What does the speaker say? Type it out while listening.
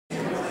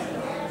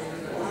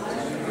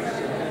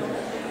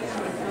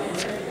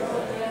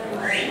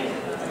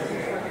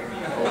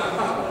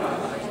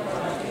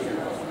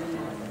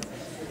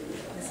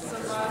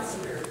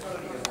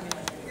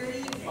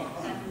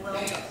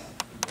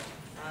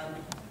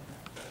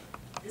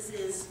This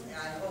is,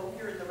 I hope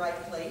you're in the right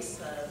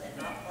place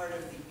and not part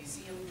of the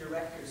museum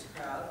director's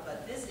crowd,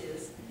 but this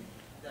is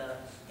the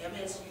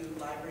MSU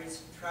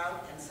Library's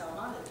Trout and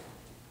Salmonid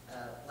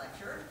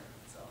lecture,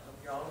 so I hope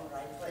you're all in the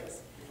right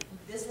place.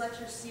 This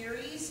lecture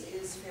series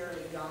is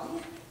fairly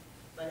young,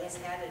 but has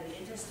had an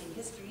interesting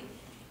history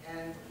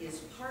and is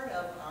part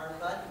of our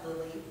Bud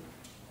Lilly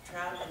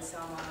Trout and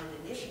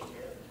Salmonid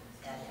initiative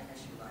at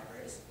MSU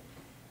Libraries.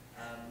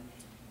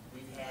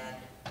 We've had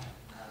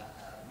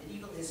a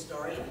medieval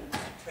historian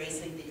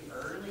tracing the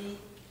early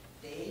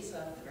days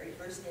of the very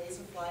first days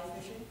of fly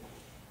fishing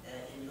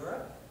in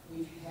Europe.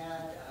 We've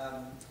had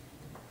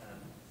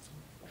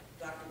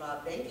Dr.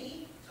 Bob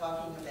Benke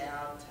talking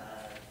about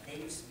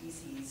native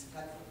species,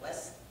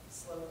 west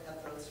slope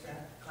cutthroat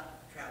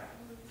trout.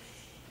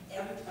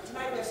 And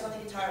tonight we have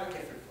something entirely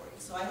different for you.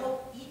 So I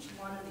hope each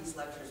one of these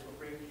lectures will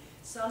bring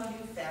some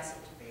new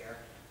facet to bear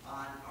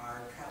on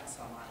our trout and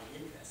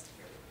salmonid interest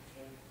here.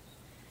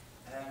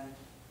 Okay?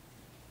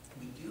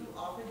 We do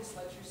offer this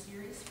lecture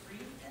series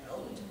free and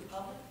open to the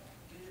public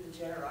due to the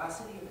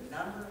generosity of a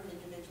number of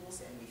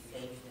individuals, and we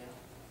thank them.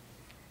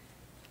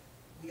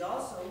 We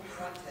also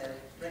want to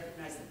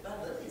recognize that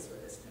Bud Lilly is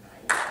with us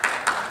tonight.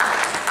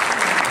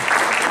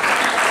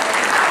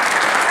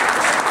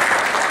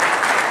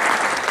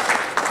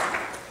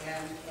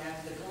 And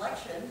the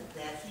collection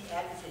that he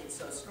advocates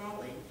so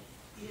strongly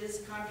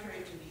is, contrary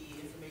to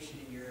the information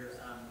in your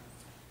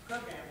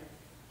program,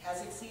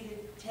 has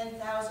exceeded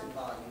 10,000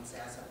 volumes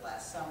as of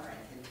last summer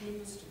and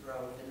continues to grow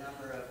with a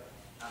number of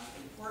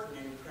important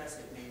and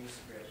impressive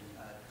manuscript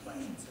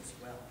collections as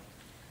well.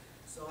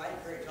 So I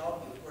encourage all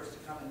of you, of course, to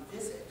come and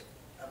visit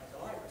up at the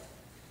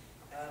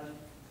library.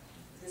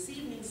 This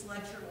evening's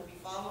lecture will be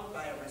followed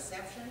by a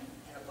reception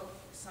and a book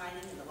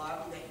signing in the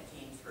lobby that you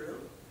came through.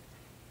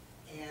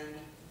 And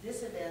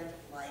this event,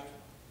 like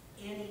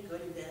any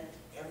good event,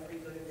 every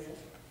good event,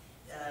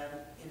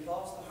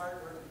 involves the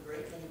hard work of a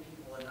great many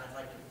people, and I'd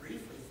like to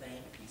briefly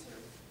thank, these are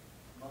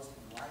most of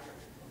the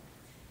library people,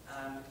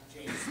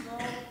 James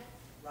Prosek,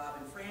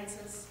 Robin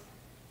Francis,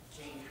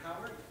 Jane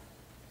Howard,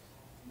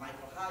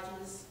 Michael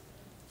Hodges,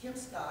 Kim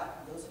Scott,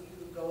 and those of you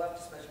who go up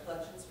to special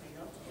collections may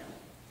know Kim,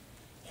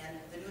 and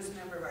the newest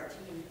member of our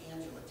team,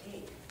 Angela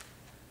Tate.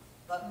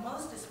 But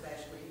most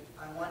especially,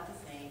 I want to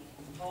thank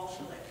Paul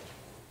Schlick.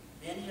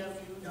 Many of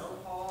you know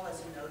Paul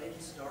as a noted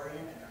historian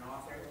and an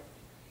author,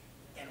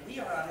 and we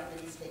are honored that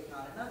he's taken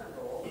on another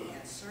role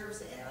and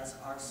serves as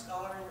our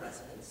scholar in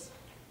residence,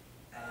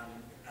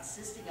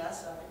 assisting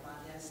us up at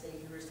Montana State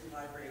University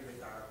Library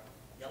with our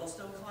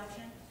Yellowstone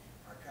collection,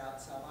 our Trout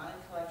and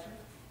Salmonid collection,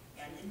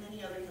 and in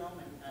many other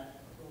yeoman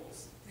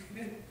roles.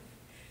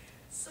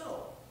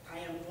 So, I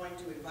am going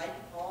to invite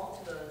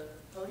Paul to the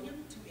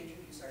podium to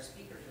introduce our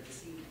speaker for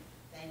this evening.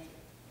 Thank you.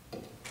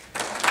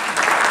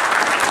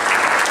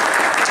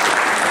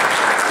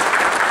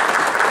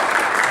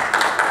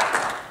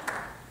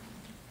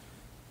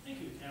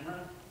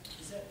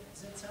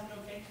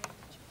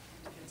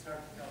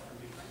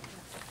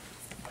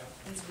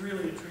 It's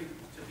really a treat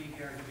to be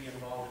here and to be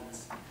involved in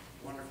this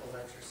wonderful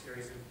lecture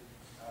series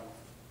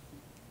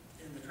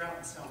in the Trout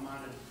and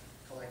Salmonid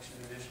Collection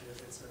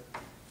Initiative. It's a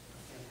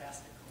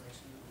fantastic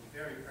collection that we're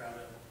very proud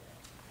of.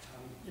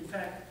 In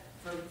fact,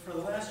 for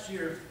the last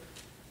year,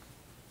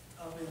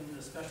 up in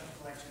the Special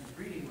Collections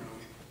Reading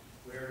Room,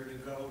 where you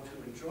go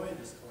to enjoy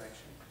this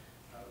collection,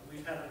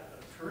 we've had a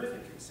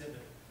terrific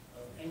exhibit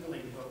of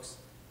angling books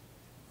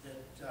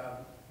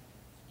that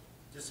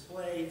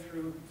display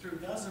through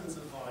dozens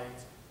of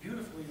volumes,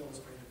 beautifully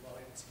illustrated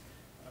volumes,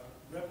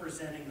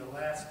 representing the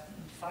last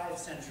 5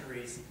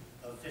 centuries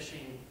of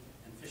fishing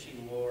and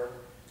fishing lore,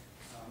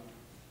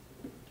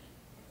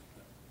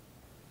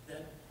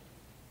 that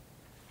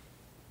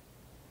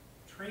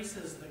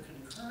traces the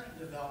concurrent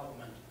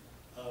development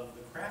of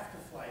the craft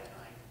of fly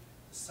tying,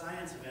 the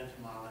science of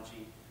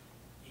entomology,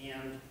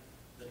 and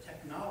the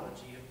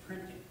technology of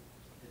printing.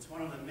 It's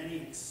one of the many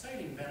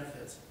exciting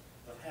benefits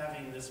of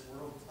having this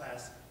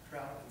world-class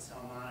trout and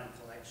salmonid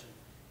collection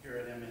here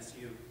at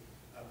MSU.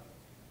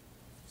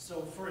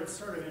 So for its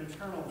sort of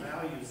internal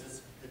values,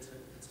 it's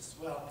a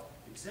swell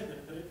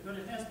exhibit, but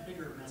it has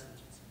bigger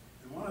messages.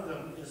 And one of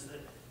them is that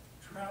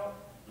trout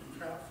and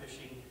trout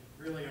fishing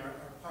really are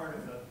part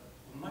of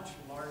a much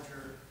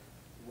larger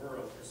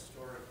world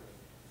historically.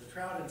 The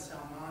Trout and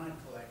Salmonid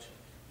collection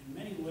in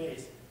many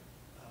ways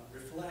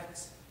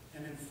reflects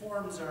and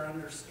informs our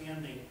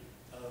understanding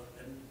of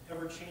an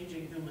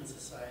ever-changing human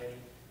society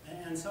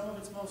and some of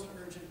its most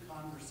urgent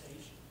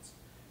conversations.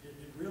 It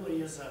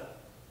really is a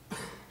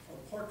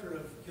portrait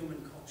of human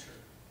culture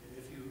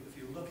if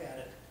you look at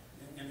it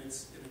in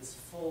its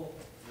full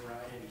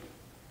variety.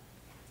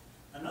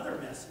 Another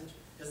message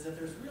is that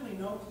there's really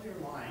no clear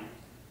line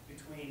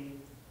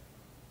between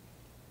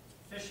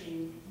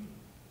fishing,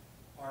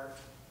 art,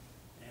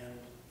 and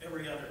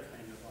every other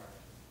kind of art.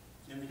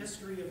 In the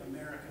history of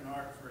American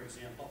art, for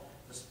example,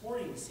 the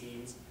sporting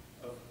scenes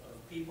of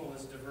people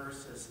as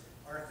diverse as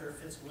Arthur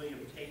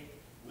Fitzwilliam Tate,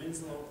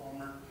 Winslow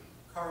Homer,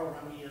 Carl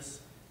Rungius,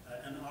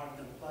 and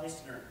Ogden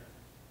Pleisner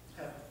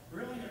have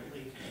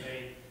brilliantly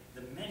conveyed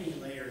the many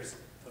layers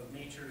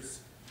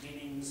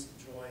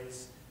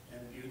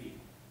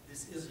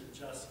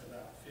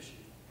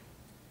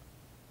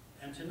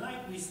And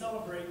tonight we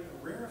celebrate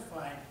a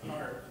rarefied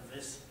part of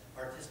this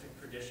artistic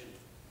tradition,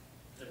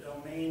 the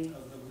domain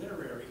of the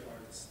literary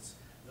artists,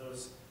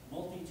 those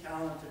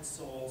multi-talented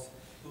souls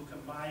who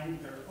combine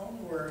their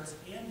own words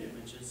and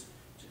images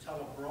to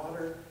tell a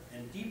broader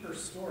and deeper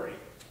story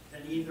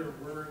than either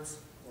words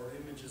or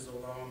images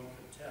alone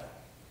could tell.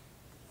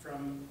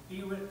 From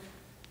Bewick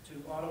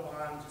to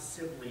Audubon to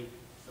Sibley,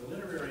 the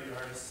literary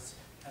artists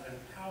have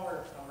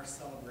empowered our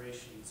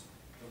celebrations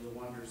of the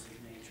wonders of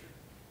nature.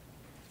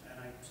 And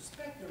I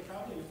suspect there are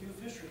probably a few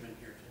fishermen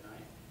here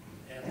tonight.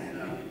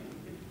 And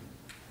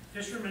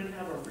fishermen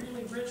have a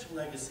really rich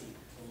legacy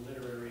of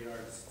literary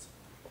artists.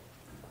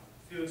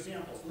 A few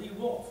examples. Lee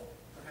Wolf,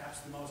 perhaps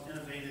the most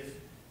innovative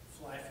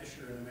fly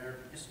fisher in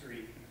American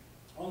history,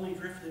 only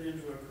drifted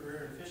into a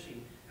career in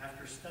fishing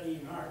after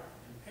studying art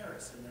in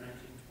Paris in the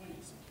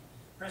 1920s.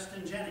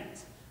 Preston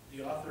Jennings,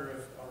 the author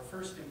of our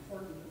first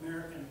important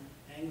American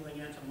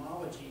angling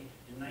entomology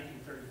in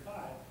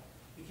 1935,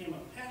 became a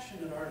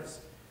passionate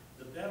artist,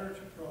 the better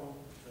to probe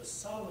the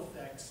subtle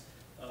effects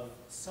of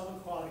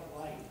subaquatic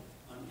light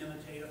on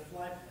imitative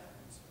fly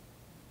patterns.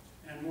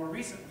 And more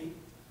recently,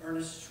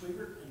 Ernest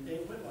Schwiebert and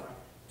Dave Whitlock,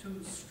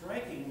 two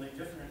strikingly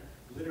different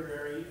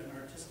literary and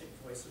artistic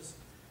voices,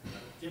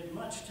 did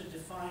much to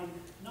define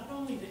not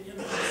only the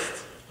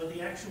interests, but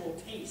the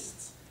actual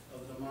tastes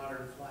of the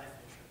modern fly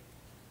fisher.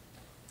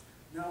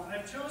 Now,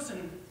 I've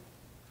chosen,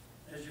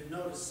 as you've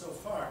noticed so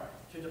far,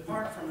 to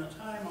depart from the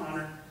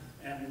time-honored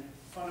and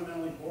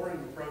fundamentally boring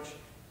approach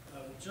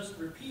of just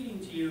repeating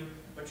to you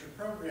what your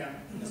program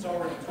has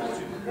already told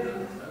you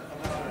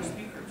about our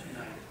speaker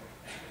tonight.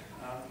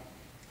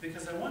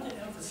 Because I want to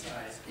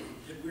emphasize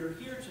that we're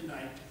here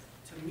tonight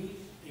to meet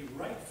a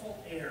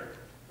rightful heir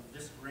of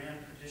this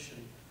grand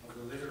tradition of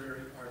the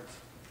literary arts.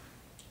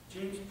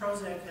 James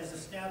Prosek has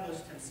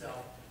established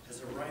himself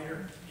as a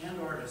writer and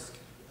artist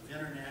of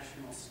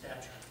international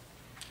stature.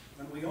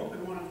 When we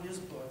open one of his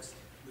books,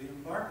 we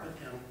embark with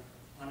him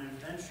on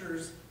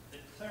adventures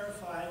that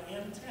clarify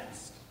and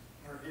test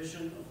our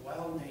vision of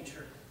wild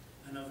nature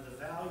and of the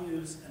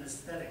values and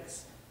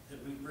aesthetics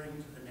that we bring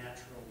to the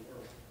natural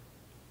world.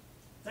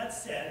 That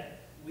said,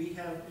 we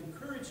have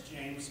encouraged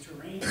James to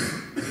range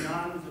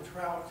beyond the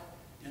trout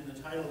in the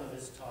title of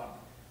his talk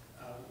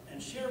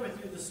and share with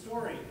you the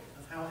story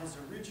of how his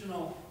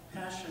original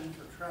passion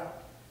for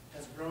trout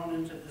has grown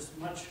into this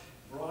much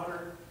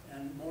broader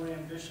and more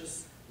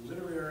ambitious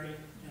literary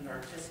and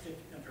artistic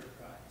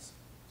enterprise.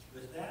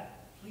 With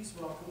that, please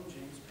welcome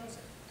James Prosek.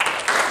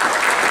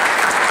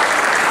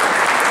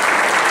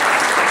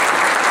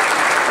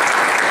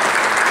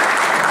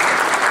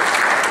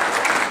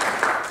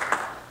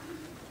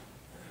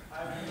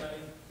 Hi,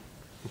 everybody.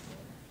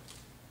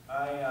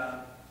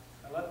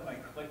 I left my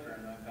clicker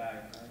in my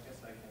bag, but I guess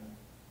I can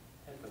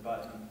hit the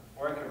button.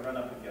 Or I could run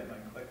up and get my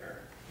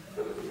clicker,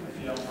 if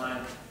you don't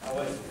mind.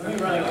 Let me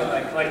run and get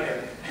my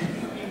clicker.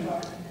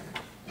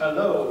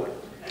 Hello.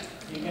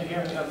 You can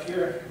hear me up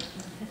here.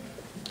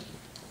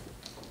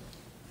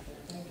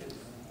 I think it's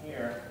in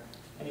here.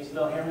 Can you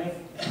still hear me?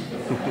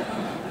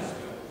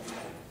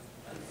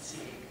 Let's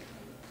see.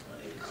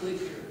 My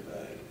clicker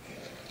bag.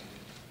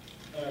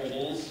 There it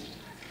is.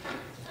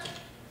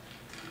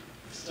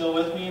 Still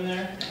with me in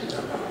there?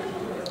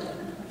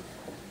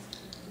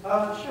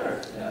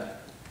 Sure. Yeah.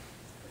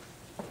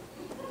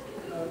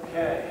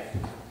 Okay.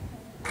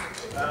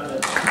 Found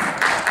it.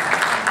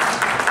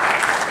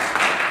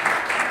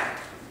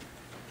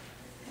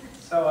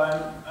 So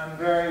I'm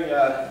very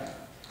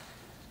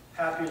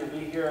happy to be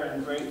here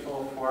and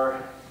grateful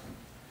for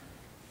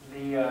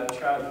the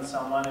Trout and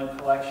Salmonid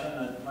collection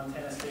at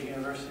Montana State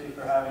University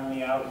for having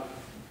me out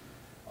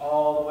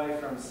all the way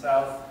from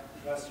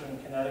southwestern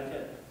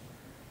Connecticut,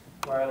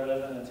 where I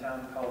live in a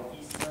town called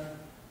Easton.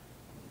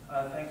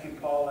 Thank you,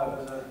 Paul. That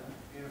was a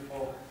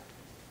beautiful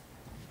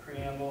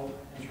preamble,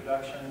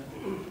 introduction.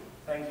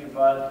 Thank you,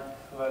 Bud,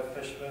 who I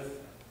fished with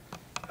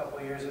a couple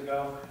of years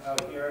ago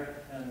out here,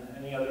 and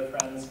any other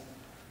friends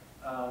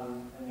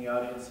in the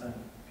audience and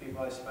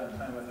people I spent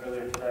time with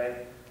earlier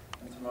today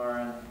and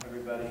tomorrow, and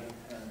everybody.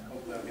 And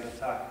hopefully I'll get a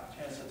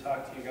chance to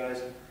talk to you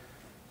guys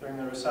during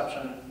the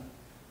reception.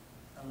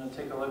 I'm going to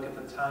take a look at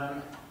the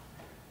time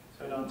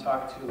so I don't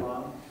talk too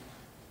long.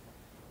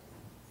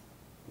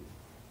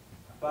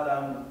 But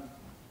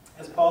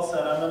as Paul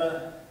said, I'm going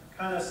to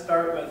kind of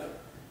start with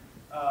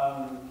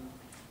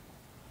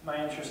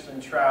my interest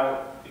in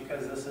trout,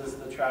 because this is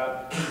the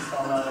Trout and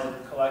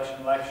Salmonid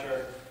collection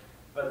lecture.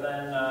 But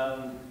then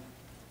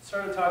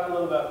sort of talk a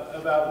little bit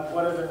about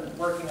what I've been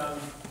working on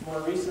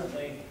more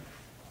recently,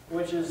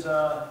 which is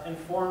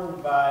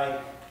informed by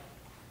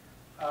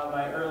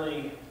my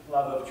early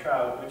love of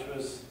trout, which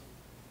was,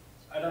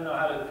 I don't know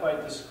how to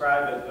quite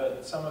describe it,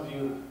 but some of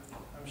you,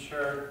 I'm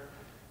sure,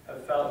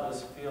 have felt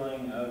this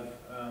feeling of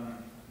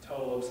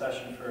total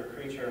obsession for a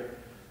creature.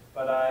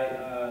 But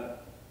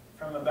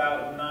from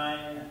about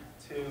 9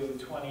 to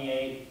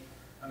 28,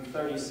 I'm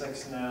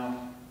 36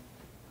 now,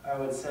 I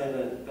would say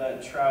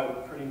that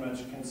trout pretty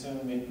much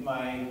consumed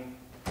my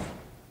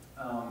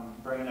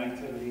brain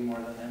activity more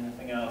than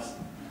anything else.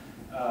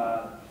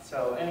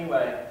 So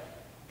anyway,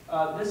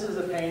 This is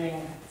a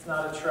painting. It's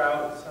not a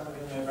trout. Some of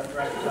you may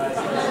recognize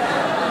this.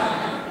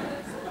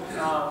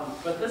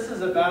 But this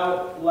is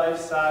about life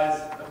size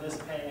of this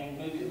painting.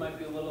 Maybe it might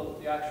be a little,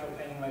 the actual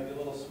painting might be a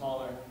little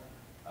smaller.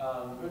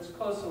 It's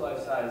close to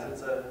life size.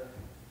 It's a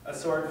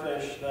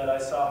swordfish that I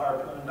saw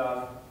harpooned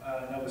off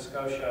Nova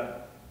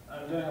Scotia.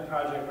 I'm doing a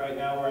project right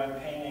now where I'm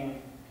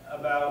painting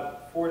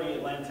about 40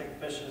 Atlantic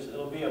fishes.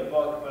 It'll be a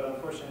book, but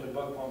unfortunately the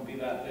book won't be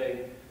that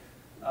big.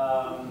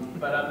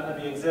 But I'm going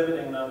to be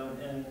exhibiting them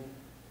in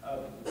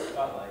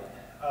spotlight.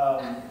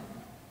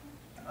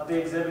 I'll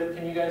be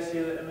can you guys see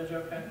the image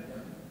okay?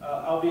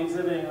 I'll be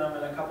exhibiting them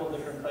in a couple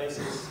different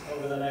places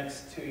over the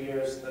next 2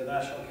 years. The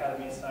National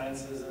Academy of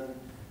Sciences in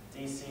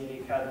DC, the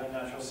Academy of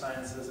Natural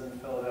Sciences in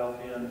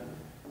Philadelphia, and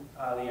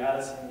the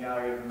Addison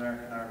Gallery of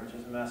American Art, which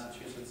is in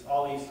Massachusetts,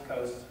 all East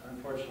Coast,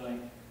 unfortunately.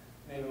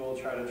 Maybe we'll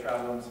try to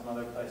travel in some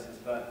other places,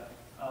 but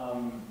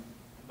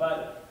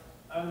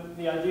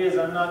the idea is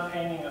I'm not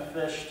painting a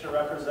fish to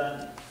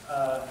represent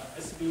a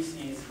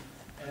species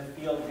in a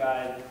field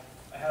guide.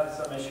 I have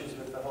some issues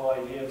with the whole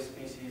idea of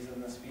species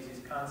and the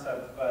species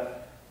concept,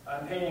 but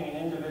I'm painting an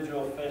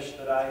individual fish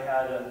that I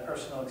had a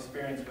personal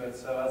experience with.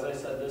 So as I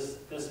said,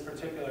 this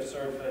particular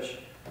swordfish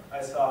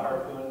I saw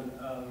harpooned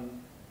on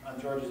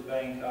George's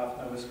Bank off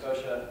Nova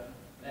Scotia,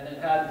 and it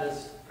had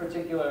this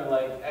particular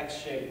like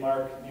X-shaped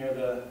mark near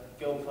the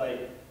gill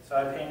plate. So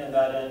I painted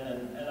that in,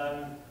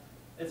 and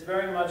it's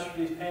very much,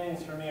 these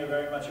paintings for me are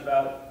very much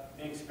about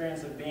the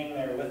experience of being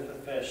there with the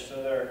fish.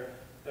 So they're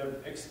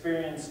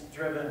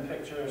experience-driven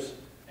pictures,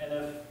 and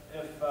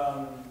if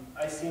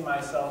I see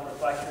myself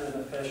reflected in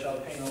the fish, I'll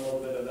paint a little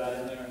bit of that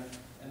in there.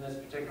 In this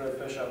particular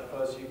fish up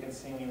close, you can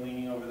see me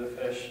leaning over the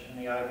fish in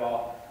the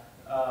eyeball.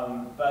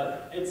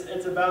 But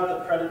it's about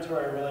the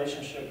predatory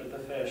relationship with the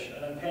fish,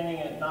 and I'm painting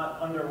it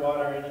not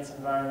underwater in its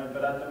environment,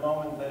 but at the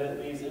moment that it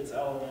leaves its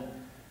element,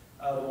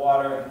 the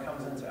water, and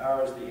comes into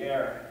ours, the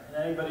air. And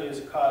anybody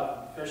who's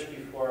caught fish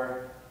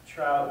before,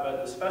 trout, but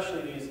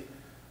especially these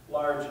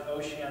large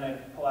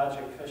oceanic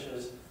pelagic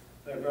fishes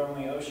that grow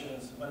in the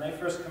oceans, when they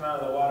first come out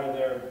of the water,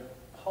 they're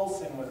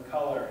pulsing with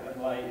color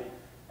and light,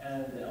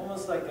 and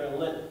almost like they're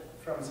lit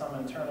from some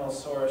internal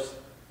source.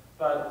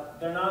 But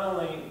they're not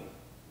only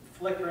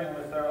flickering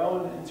with their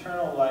own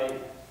internal light,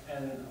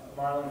 and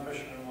marlin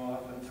fishermen will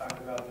often talk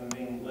about them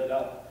being lit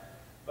up,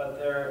 but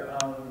they're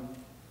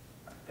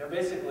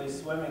basically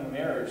swimming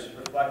mirrors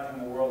reflecting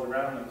the world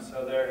around them.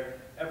 So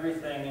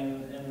everything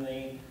in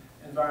the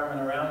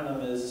environment around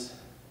them is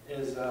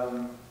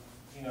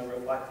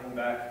reflecting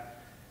back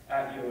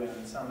at you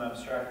in some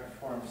abstract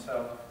form.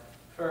 So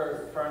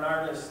for an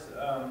artist,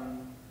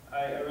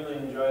 I really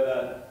enjoy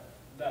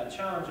that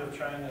challenge of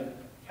trying to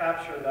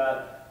capture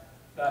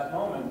that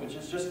moment, which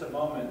is just a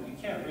moment. You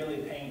can't really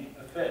paint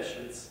a fish.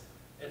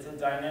 It's a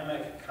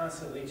dynamic,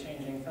 constantly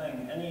changing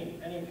thing.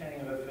 Any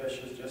painting of a fish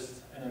is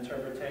just an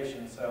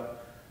interpretation. So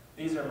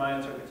these are my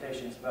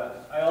interpretations,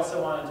 but I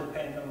also wanted to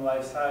paint them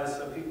life size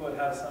so people would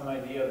have some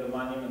idea of the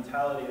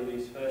monumentality of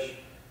these fish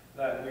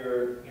that we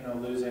were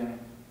losing,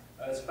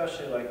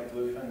 especially like a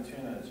bluefin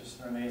tuna. It's just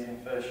an amazing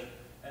fish.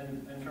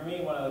 And for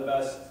me, one of the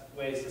best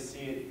ways to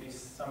see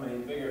some of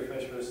these bigger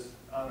fish was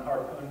on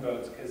harpoon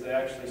boats, because they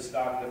actually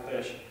stalk the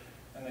fish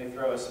and they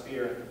throw a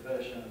spear at the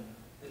fish, and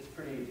it's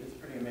pretty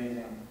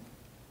amazing.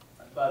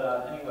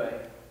 But anyway,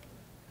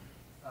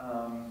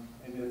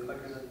 maybe the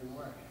clicker doesn't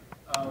work.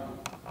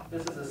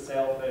 This is a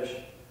sailfish,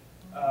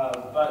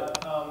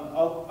 but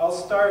I'll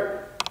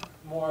start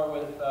more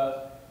with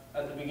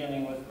at the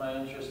beginning with my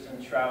interest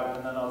in trout,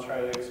 and then I'll try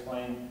to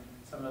explain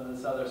some of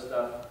this other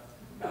stuff.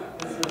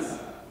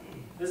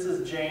 This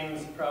is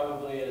James,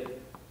 probably at,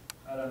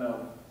 I don't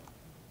know,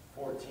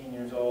 14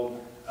 years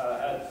old.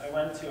 I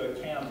went to a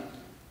camp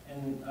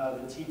in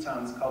the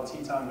Tetons called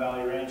Teton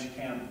Valley Ranch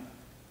Camp,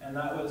 and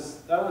that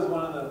was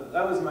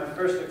my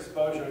first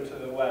exposure to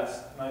the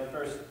West, my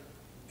first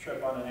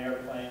trip on an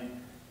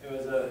airplane. It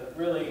was a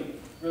really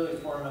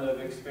formative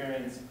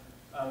experience,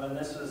 and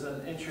this was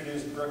an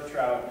introduced brook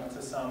trout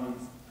into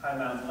some high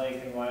mountain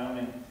lake in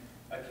Wyoming,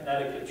 a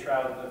Connecticut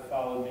trout that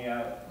followed me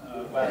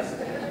out west.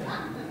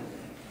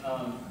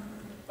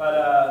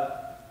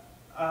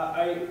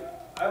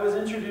 I was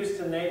introduced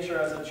to nature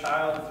as a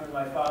child through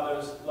my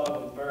father's love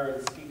of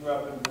birds. He grew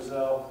up in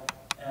Brazil,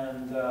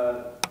 and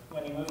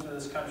when he moved to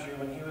this country,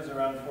 when he was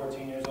around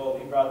 14 years old,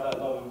 he brought that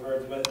love of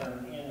birds with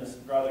him. He and his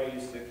brother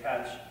used to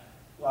catch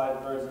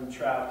live birds in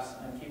traps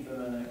and keep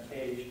them in a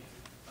cage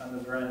on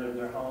the veranda of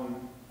their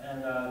home.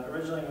 And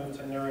originally moved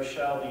to New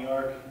Rochelle, New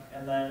York,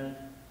 and then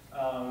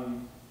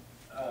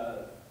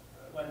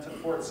went to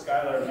Fort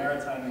Schuyler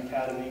Maritime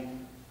Academy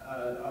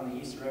on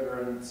the East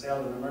River and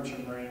sailed in the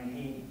Merchant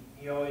Marine.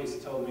 He always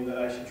told me that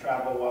I should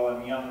travel while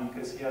I'm young,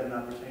 because he had an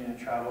opportunity to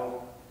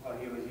travel while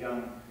he was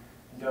young.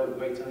 And don't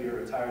wait till you're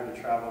retired to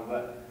travel.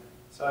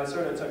 So I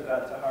sort of took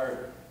that to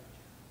heart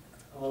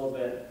a little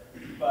bit.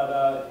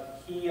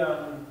 But he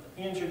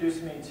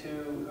introduced me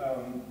to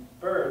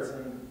birds,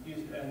 and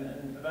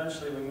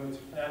eventually we moved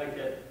to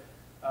Connecticut.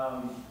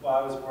 Well,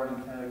 I was born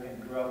in Connecticut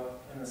and grew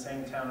up in the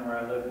same town where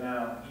I live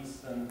now,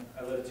 Easton.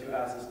 I live 2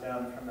 houses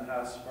down from the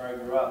house where I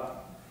grew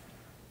up.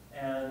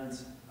 And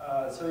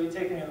so he'd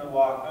take me in the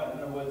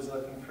woods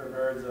looking for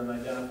birds and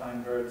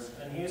identifying birds.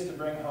 And he used to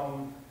bring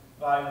home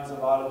volumes of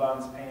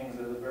Audubon's paintings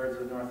of the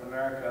birds of North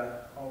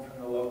America home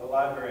from the local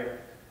library.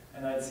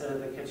 And I'd sit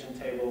at the kitchen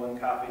table and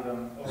copy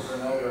them over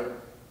and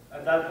over.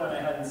 At that point,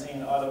 I hadn't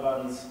seen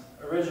Audubon's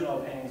original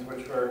paintings,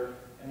 which were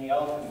in the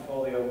elephant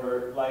folio,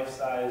 were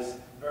life-size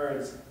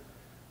birds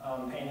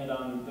painted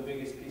on the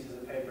biggest pieces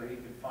of paper he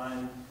could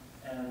find.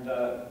 And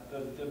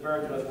the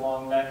birds with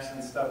long necks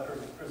and stuff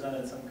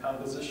presented some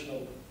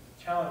compositional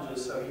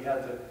challenges, so he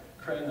had to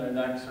crane their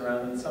necks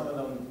around. And some of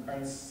them are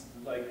in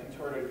like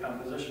contorted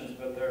compositions,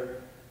 but they're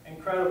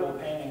incredible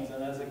paintings.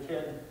 And as a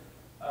kid,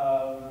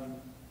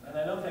 and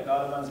I don't think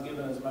Audubon's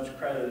given as much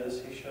credit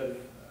as he should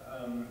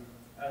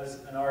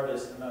as an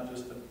artist and not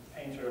just a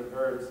painter of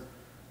birds.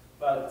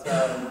 But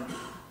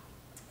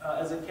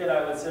as a kid,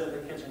 I would sit at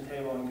the kitchen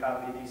table and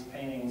copy these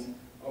paintings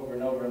over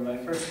and over. And my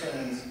first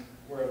paintings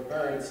were of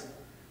birds.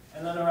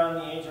 And then around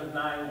the age of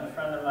 9, a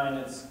friend of mine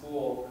at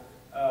school,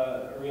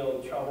 a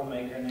real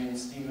troublemaker named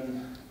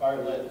Stephen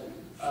Bartlett,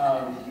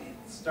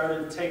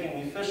 started taking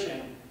me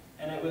fishing.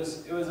 And it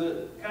was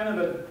a kind of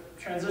a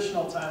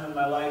transitional time in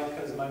my life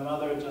because my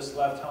mother had just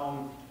left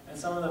home, and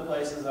some of the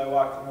places I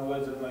walked in the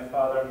woods with my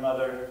father and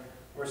mother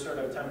were sort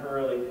of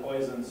temporarily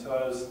poisoned. So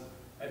I was,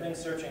 I think,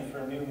 searching for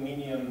new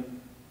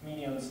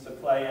mediums to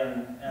play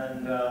in,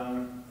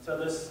 and so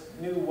this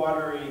new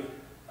watery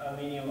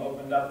medium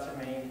opened up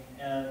to me,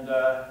 and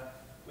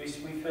we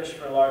fished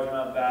for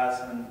largemouth bass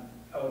and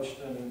poached,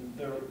 and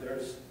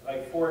there's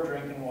like 4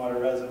 drinking water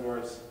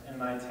reservoirs in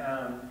my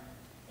town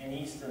in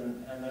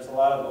Easton, and there's a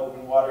lot of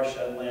open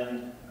watershed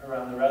land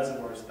around the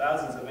reservoirs,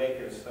 thousands of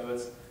acres, so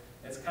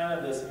it's kind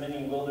of this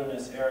mini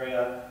wilderness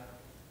area,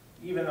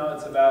 even though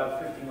it's about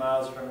 50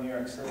 miles from New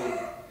York City.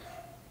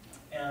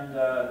 And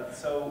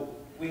so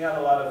we had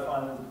a lot of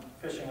fun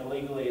fishing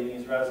illegally in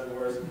these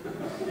reservoirs,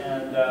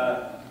 and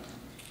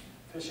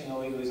fishing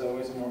illegally is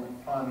always more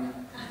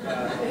fun.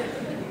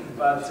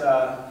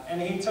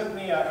 And he took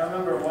me, I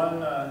remember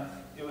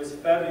it was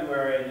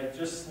February and it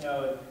just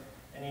snowed,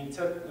 and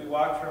we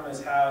walked from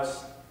his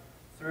house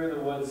through the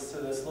woods to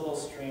this little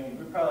stream.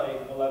 We were probably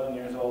 11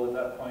 years old at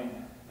that point.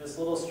 This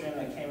little stream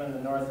that came in the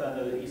north end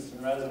of the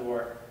Easton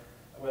Reservoir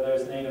where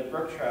there's native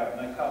brook trout,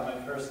 and I caught my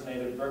first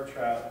native brook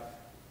trout.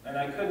 And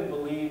I couldn't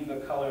believe the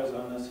colors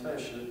on this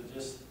fish. It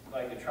just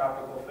like a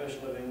tropical fish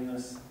living in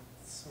this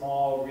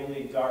small,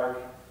 really dark,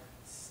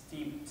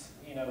 steeped,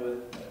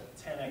 with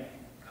tannic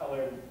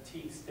colored,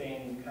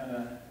 teak-stained kind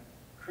of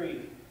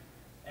creek.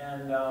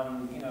 And,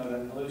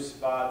 the blue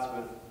spots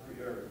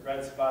or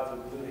red spots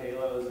with blue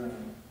halos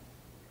and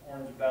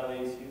orange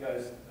bellies. You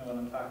guys know what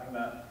I'm talking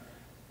about.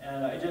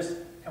 And I just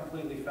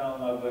completely fell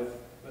in love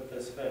with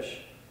this fish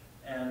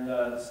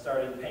and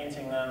started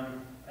painting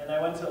them. And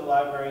I went to the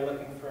library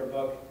looking for a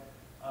book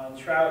on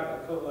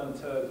trout equivalent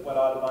to what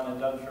Audubon had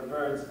done for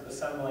birds,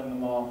 assembling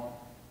them all.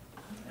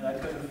 And I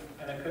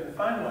couldn't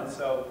find one,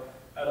 so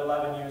at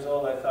 11 years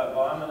old I thought,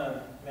 well, I'm going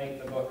to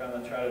make the book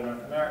on the trout of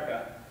North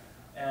America.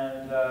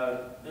 And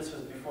this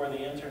was before the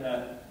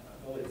internet.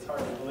 It's hard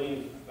to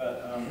believe,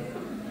 but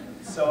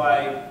so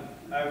I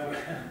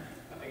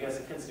guess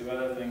kids do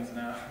other things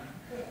now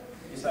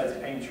besides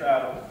paint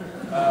trout.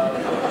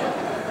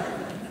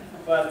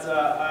 But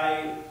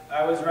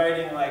I was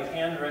writing like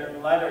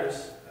handwritten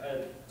letters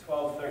at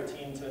 12,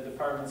 13 to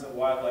departments of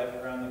wildlife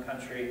around the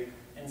country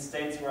in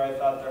states where I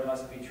thought there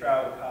must be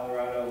trout,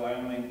 Colorado,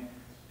 Wyoming.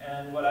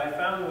 And what I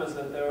found was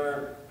that there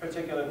were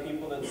particular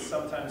people that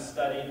sometimes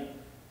studied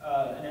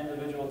an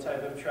individual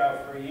type of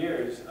trout for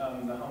years,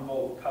 the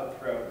Humboldt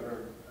cutthroat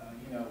or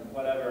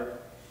whatever.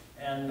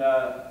 And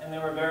they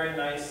were very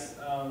nice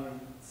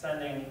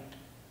sending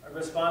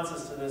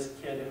responses to this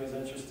kid who was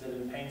interested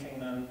in painting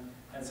them,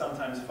 and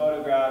sometimes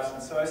photographs.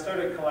 And so I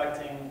started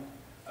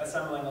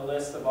assembling a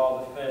list of all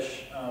the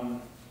fish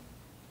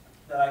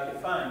that I could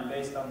find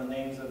based on the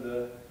names of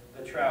the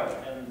trout.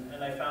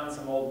 And I found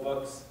some old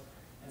books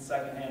in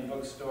secondhand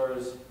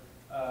bookstores.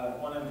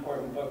 One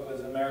important book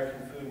was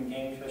American Food and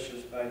Game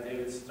Fishes by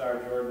David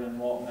Starr Jordan and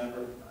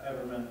Walter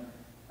Everman,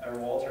 or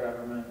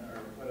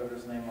whatever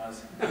his name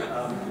was.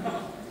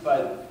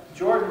 But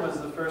Jordan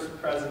was the first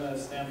president of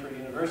Stanford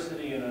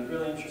University and a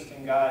really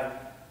interesting guy.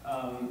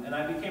 And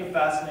I became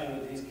fascinated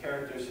with these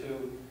characters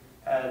who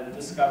had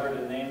discovered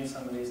and named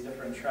some of these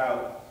different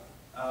trout.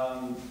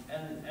 And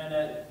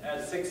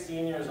at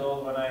 16 years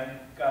old, when I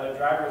got a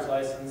driver's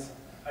license,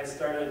 I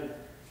started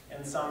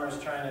in summers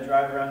trying to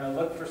drive around and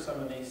look for some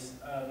of these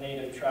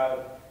native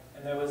trout.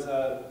 And there was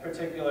a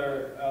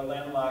particular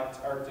landlocked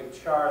Arctic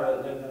char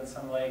that lived in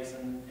some lakes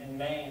in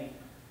Maine,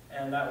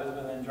 and that was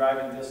within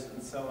driving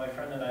distance. So my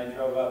friend and I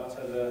drove up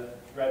to the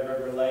Red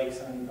River Lakes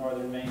in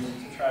northern Maine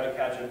to try to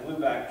catch a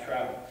blueback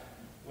trout,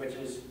 which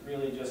is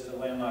really just a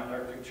landlocked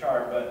Arctic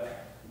char, but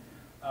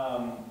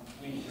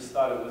we just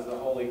thought it was the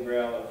holy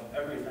grail of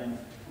everything.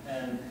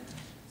 And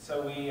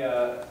so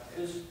it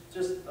was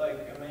just like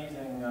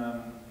amazing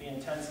the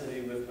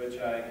intensity with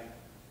I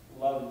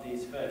loved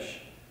these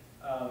fish.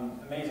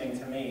 Amazing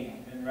to me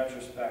in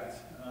retrospect.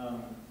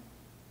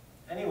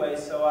 Anyway,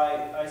 so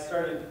I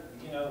started,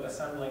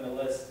 assembling a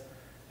list.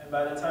 And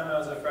by the time I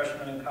was a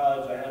freshman in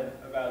college, I had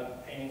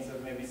about paintings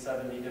of maybe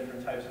 70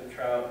 different types of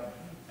trout.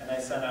 And I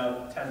sent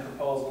out 10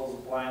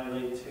 proposals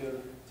blindly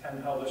to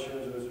 10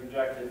 publishers, was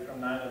rejected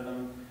from 9 of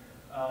them,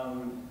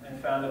 and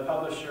found a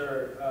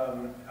publisher,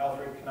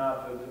 Alfred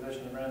Knopf of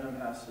Division of Random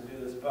House, to do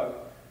this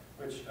book,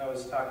 which I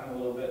was talking a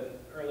little bit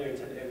earlier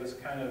today. It was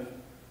kind of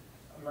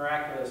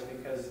miraculous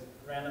because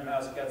Random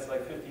House gets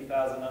like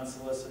 50,000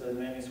 unsolicited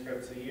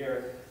manuscripts a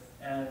year,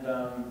 and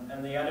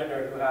the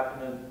editor who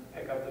happened to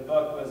pick up the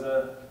book was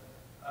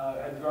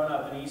had grown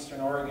up in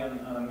Eastern Oregon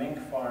on a mink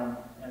farm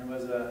and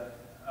was a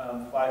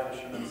fly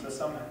fisherman. So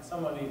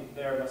somebody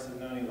there must have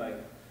known he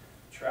liked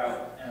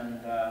trout,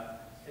 and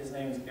his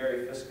name is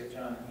Gary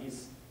Fisketjon.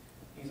 He's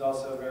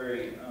also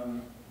very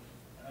an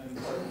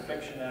important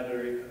fiction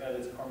editor. He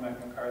edits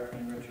Cormac McCarthy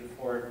and Richard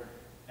Ford.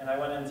 And I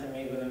went in to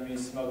meet with him.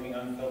 He's smoking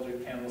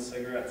unfiltered Camel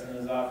cigarettes in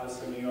his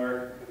office in New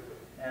York.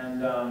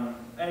 And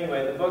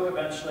anyway, the book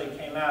eventually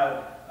came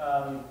out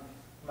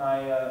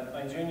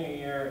my junior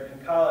year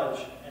in college.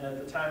 And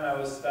at the time I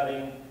was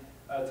studying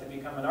to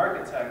become an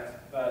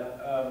architect.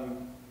 But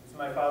as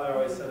my father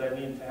always said, I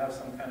need to have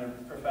some kind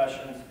of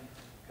profession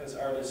because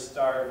artists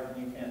starve and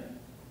you can't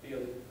be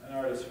an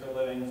artist for a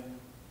living.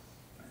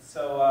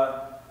 So,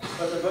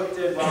 but the book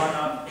did well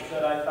enough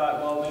that I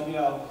thought, well, maybe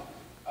I'll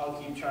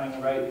keep trying to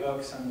write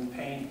books and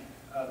paint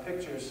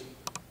pictures.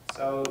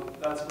 So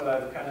that's what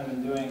I've kind of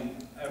been doing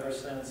ever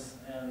since,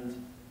 and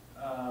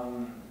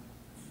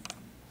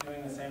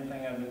doing the same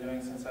thing I've been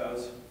doing since I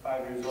was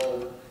 5 years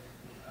old.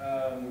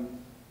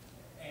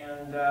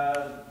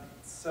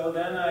 So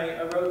then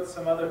I wrote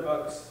some other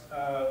books.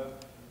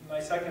 My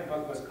second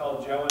book was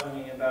called Joe and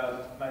Me,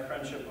 about my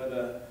friendship with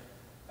a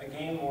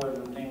game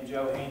warden named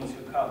Joe Haynes,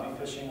 who caught me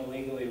fishing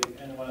illegally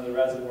in one of the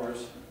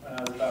reservoirs when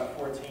I was about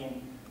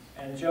 14.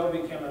 And Joe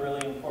became a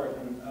really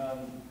important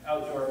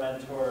outdoor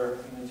mentor,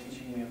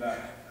 teaching me about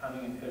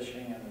hunting and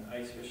fishing and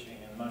ice fishing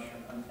and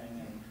mushroom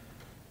hunting.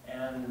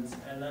 And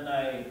then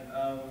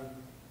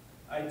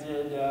I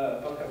did a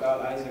book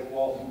about Isaac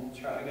Walton.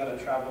 I got a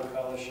travel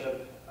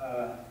fellowship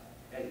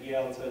at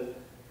Yale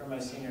for my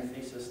senior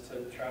thesis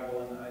to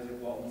travel in Isaac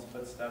Walton's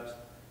footsteps.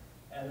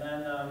 And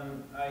then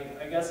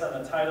I guess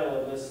on the title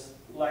of this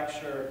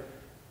lecture,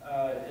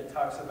 it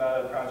talks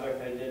about a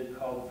project I did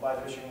called Fly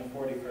Fishing the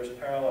 41st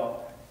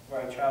Parallel,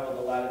 where I traveled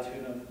the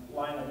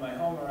line of my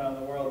home around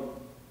the world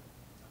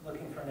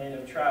looking for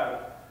native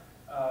trout,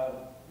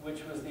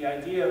 which was the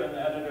idea of an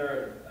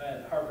editor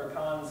at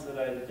HarperCollins that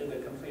I did the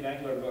Complete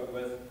Angler book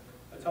with,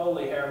 a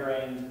totally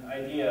harebrained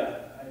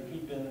idea.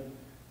 He'd been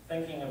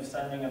thinking of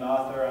sending an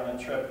author on a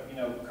trip,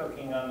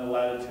 cooking on the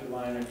latitude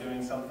line or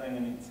doing something,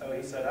 and so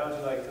he said, how would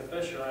you like to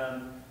fish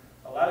around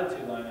a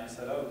latitude line? I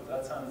said, oh,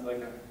 that sounds like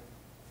a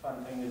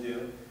fun thing to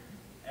do.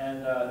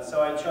 And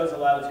so I chose a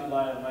latitude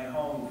line at my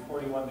home,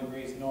 41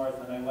 degrees north,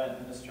 and I went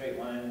in a straight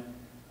line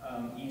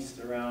east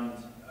around,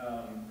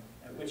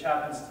 which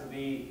happens to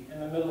be in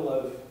the middle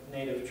of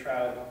native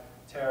trout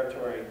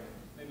territory.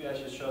 Maybe I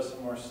should show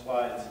some more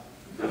slides.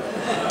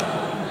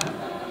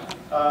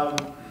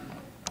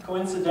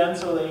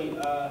 Coincidentally,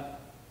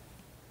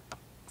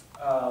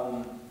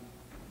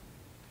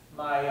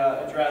 my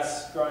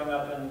address growing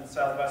up in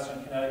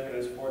southwestern Connecticut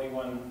is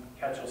 41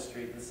 Ketchel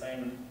Street, the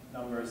same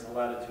number as the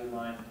latitude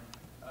line.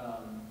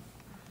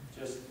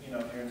 Just, if you're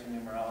into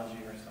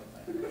numerology or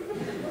something.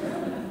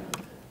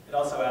 It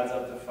also adds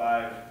up to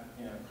 5,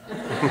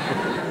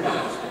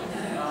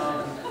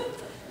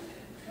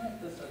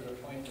 Not this as a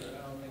pointer,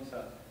 I don't think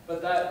so.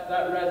 But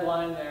that red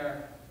line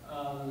there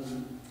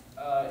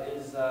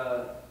is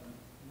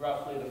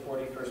roughly the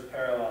 41st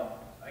parallel.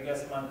 I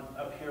guess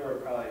up here we're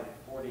probably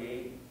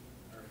 48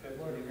 or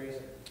 50 degrees.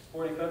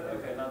 45th?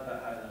 Okay, not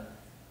that high then.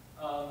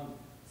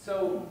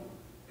 So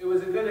it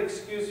was a good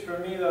excuse for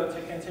me, though,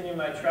 to continue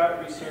my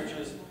trout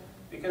researches,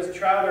 because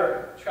trout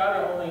are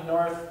only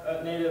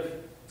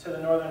native to the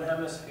northern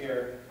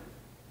hemisphere.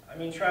 I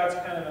mean, trout's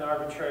kind of an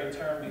arbitrary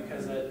term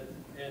because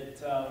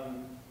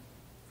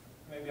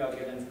maybe I'll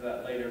get into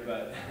that later,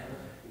 but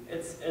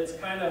it's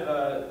kind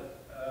of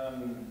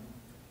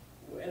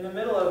in the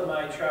middle of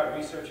my trout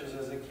researches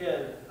as a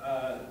kid,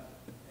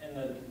 in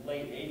the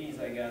late 80s,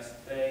 I guess,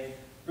 they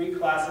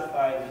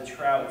reclassified the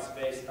trouts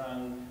based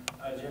on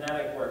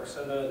genetic work.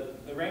 So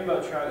the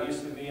rainbow trout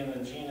used to be in the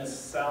genus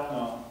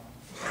Salmo.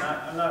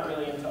 I'm not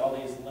really into all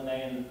these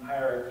Linnaean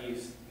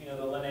hierarchies.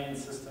 The Linnaean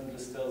system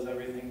distills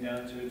everything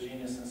down to a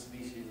genus and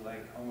species,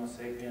 like Homo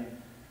sapien,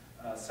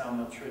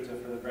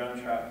 Salmotruta for the brown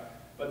trout.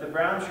 But the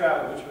brown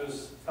trout, which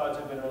was thought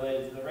to have been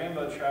related to the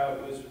rainbow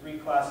trout, was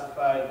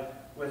reclassified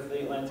with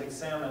the Atlantic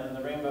salmon, and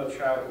the rainbow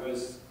trout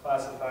was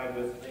classified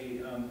with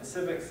the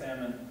Pacific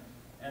salmon.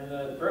 And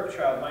the brook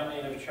trout, my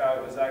native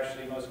trout, was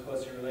actually most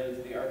closely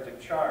related to the Arctic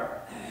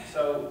char.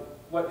 So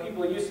what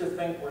people used to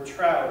think were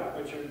trout,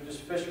 which are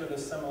just fish with a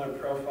similar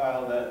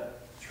profile, that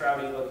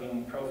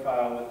trouty-looking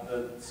profile with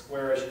the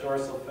squarish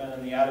dorsal fin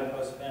and the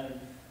adipose fin,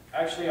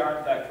 actually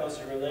aren't that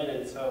closely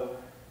related. So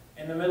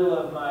in the middle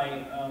of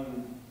my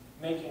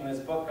making this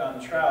book on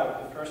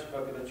trout, the first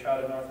book of the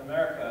trout of North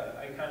America,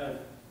 I kind of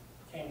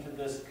came to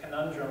this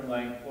conundrum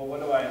like, well, what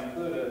do I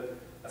include?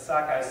 A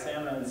sockeye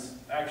salmon's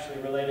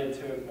actually related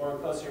to, more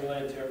closely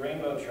related to a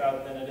rainbow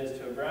trout than it is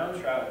to a brown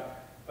trout,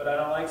 but I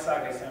don't like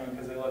sockeye salmon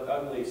because they look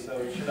ugly,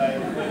 so should I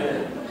include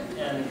it?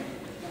 And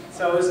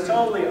so it was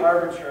totally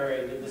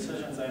arbitrary, the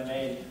decisions I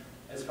made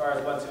as far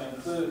as what to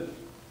include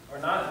or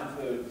not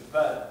include,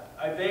 but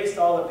I based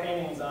all the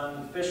paintings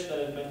on fish that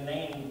had been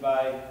named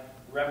by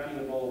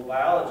reputable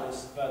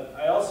biologists, but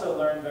I also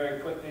learned very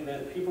quickly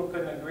that people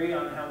couldn't agree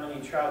on how many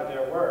trout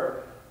there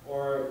were,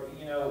 or,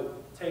 you know,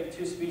 take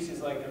two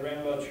species like the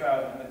rainbow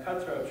trout and the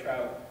cutthroat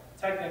trout.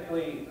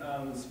 Technically,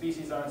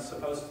 species aren't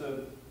supposed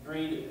to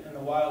breed in the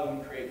wild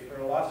and create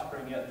fertile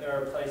offspring, yet there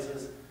are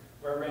places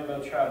where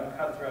rainbow trout and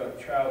cutthroat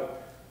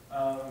trout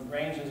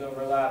ranges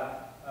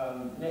overlap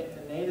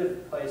in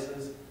native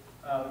places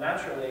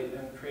naturally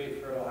and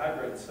create fertile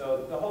hybrids.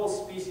 So the whole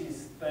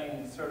species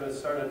thing sort of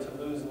started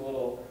to lose a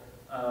little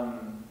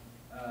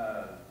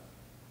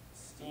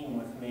steam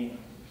with me.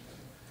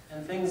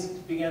 And things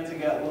began to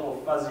get a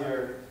little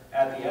fuzzier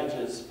at the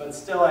edges, but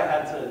still I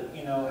had to,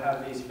 you know,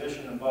 have these fish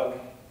in a book,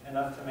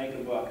 enough to make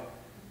a book.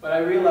 But I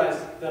realized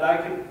that I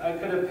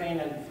could have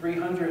painted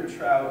 300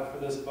 trout for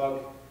this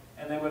book,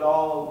 and they would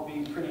all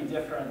be pretty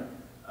different.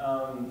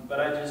 But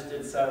I just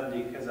did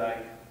 70 because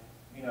I,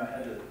 you know,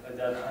 had a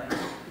deadline.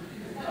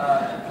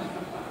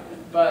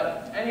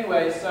 But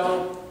anyway,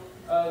 so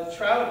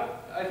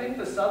trout, I think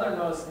the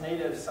southernmost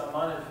native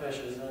salmonid fish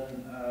is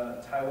in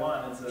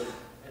Taiwan. It's a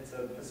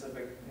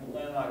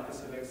landlocked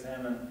Pacific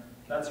salmon.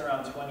 That's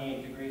around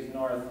 28 degrees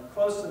north,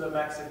 close to the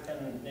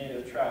Mexican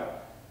native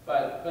trout.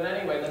 But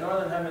anyway, the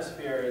northern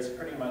hemisphere is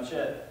pretty much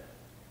it.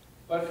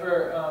 But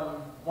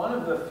for one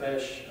of the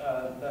fish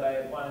that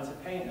I wanted to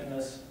paint in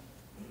this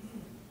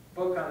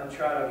book on the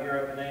trout of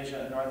Europe and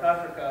Asia and North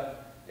Africa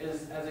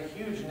has a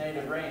huge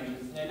native range.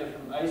 It's native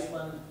from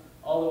Iceland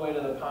all the way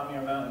to the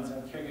Pamir Mountains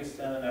in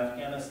Kyrgyzstan and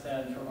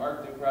Afghanistan, from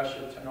Arctic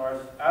Russia to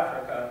North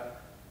Africa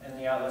in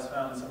the Atlas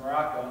Mountains of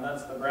Morocco, and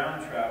that's the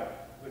brown trout,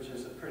 which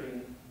is a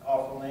pretty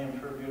awful name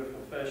for a beautiful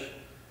fish.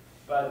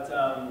 But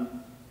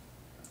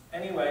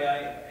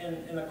anyway,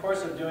 in the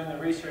course of doing the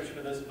research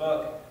for this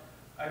book,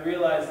 I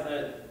realized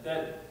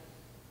that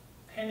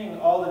pinning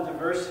all the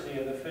diversity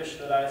of the fish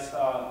that I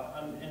saw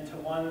into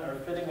one, or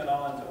fitting it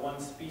all into one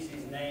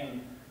species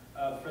name,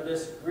 for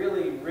this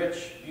really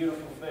rich,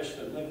 beautiful fish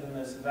that lived in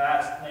this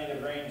vast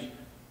native range.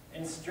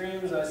 In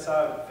streams, I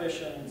saw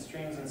fish in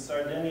streams in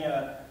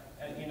Sardinia,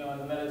 and, you know, in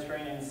the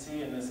Mediterranean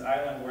Sea, in this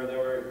island where there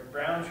were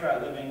brown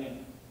trout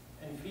living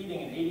and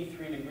feeding in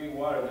 83-degree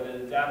water that had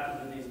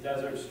adapted to these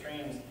desert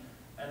streams.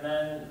 And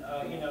then,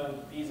 you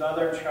know, these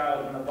other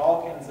trout in the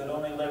Balkans that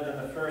only lived in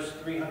the first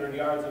 300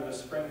 yards of a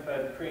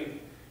spring-fed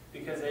creek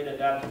because they'd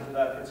adapted to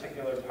that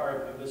particular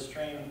part of the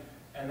stream,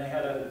 and they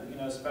had a, you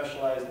know,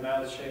 specialized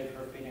mouth shape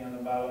for feeding on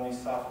the bottom of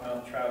these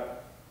soft-mouthed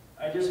trout.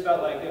 I just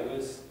felt like it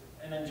was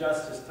an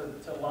injustice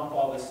to lump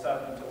all this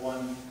stuff into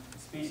one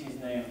species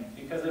name,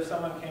 because if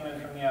someone came in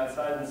from the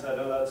outside and said,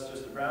 oh, that's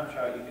just a brown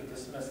trout, you could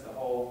dismiss the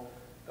whole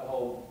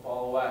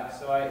ball of wax.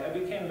 So I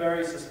became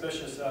very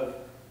suspicious of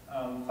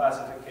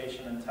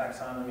classification and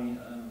taxonomy.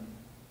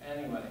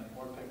 Anyway,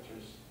 more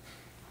pictures.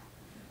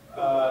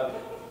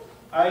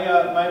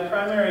 My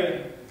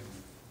primary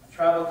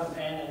travel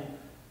companion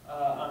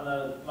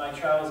on my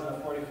travels in the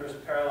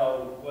 41st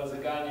parallel was a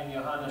guy named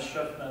Johannes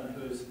Schuffman,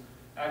 who's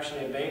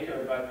actually a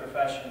baker by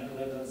profession who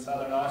lives in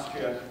southern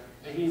Austria.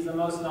 He's the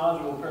most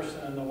knowledgeable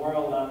person in the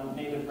world on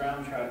native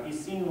brown trout. He's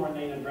seen more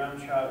native brown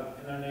trout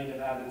in their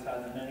native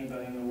habitat than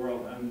anybody in the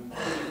world. I'm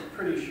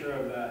pretty sure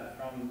of that,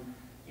 from,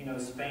 you know,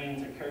 Spain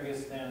to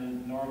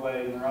Kyrgyzstan,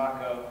 Norway,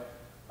 Morocco.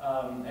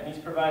 And he's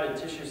provided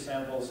tissue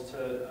samples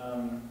to,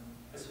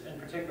 in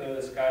particular,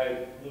 this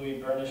guy,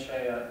 Louis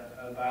Bernichet,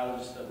 a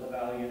biologist at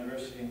Laval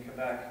University in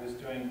Quebec, who's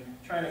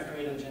trying to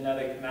create a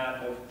genetic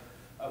map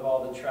of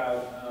all the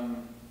trout,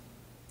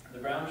 the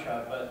brown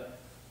trout. But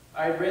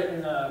I'd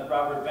written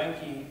Robert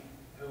Benke,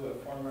 who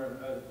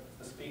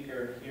a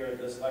speaker here at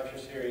this lecture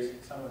series.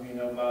 Some of you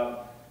know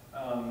Bob.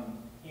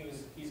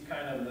 He's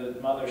kind of the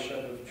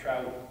mothership of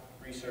trout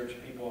research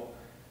people,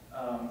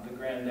 the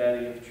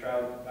granddaddy of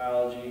trout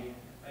biology.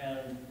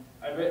 And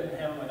I'd written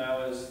him when I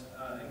was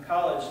in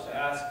college to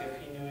ask if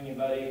he knew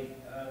anybody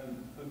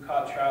who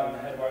caught trout in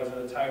the headwaters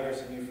of the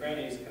Tigris and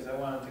Euphrates, because I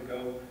wanted to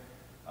go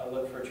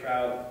look for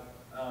trout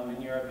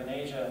in Europe and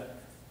Asia.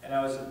 And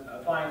I was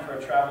applying for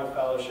a travel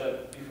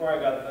fellowship before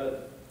I got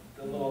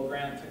the little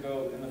grant to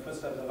go in the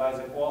footsteps of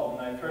Isaac Walton.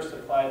 I first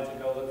applied to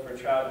go look for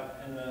trout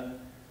in the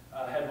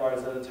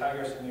headwaters of the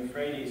Tigris and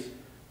Euphrates,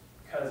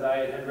 because I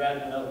had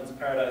read in Milton's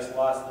Paradise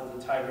Lost that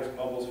the Tigris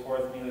bubbles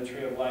forth near the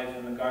Tree of Life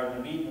in the Garden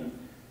of Eden.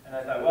 And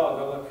I thought, well, I'll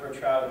go look for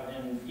trout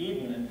in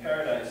Eden, in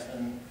Paradise.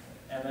 And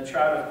the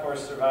trout, of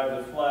course, survived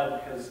the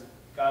flood, because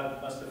God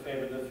must have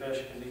favored the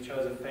fish, because he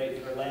chose a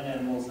fate for land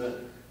animals that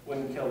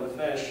wouldn't kill the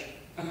fish.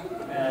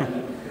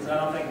 And because I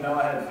don't think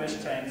Noah had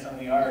fish tanks on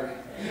the ark.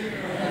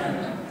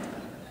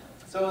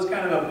 So it was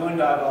kind of a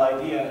boondoggle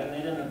idea, and they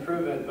didn't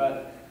approve it,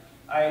 but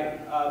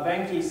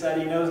Benke said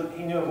he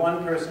knew of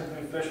one person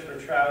who fished for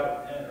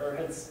trout, or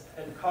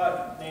had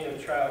caught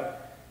native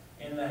trout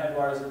in the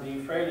headwaters of the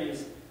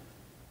Euphrates,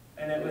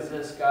 and it was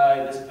this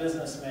guy, this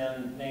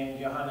businessman named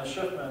Johannes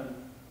Schuffman,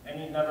 and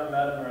he'd never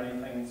met him or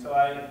anything. So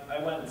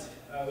I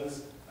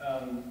was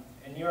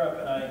in Europe,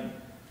 and I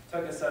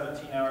took a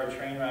 17-hour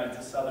train ride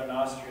to southern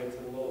Austria to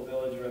the little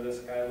village where this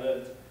guy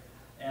lived,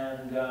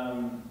 and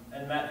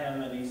met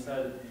him, and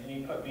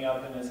he put me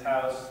up in his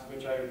house,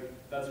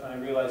 that's when I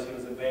realized he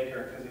was a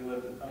baker, because he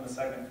lived on the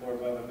second floor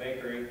above a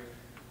bakery.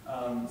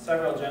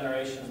 Several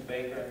generations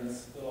baker in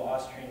this little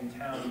Austrian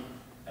town.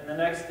 And the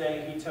next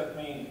day he took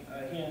me,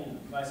 he and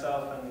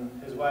myself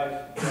and his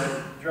wife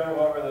drove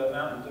over the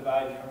mountain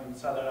divide from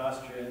southern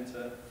Austria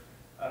into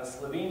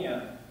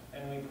Slovenia.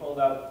 And we pulled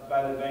up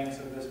by the banks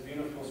of this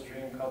beautiful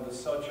stream called the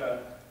Socha.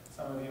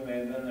 Some of you may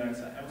have been there. It's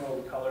an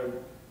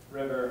emerald-colored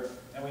river.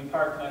 And we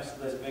parked next to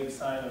this big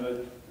sign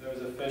there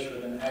was a fish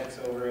with an X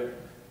over it,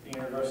 the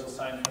universal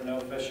sign for no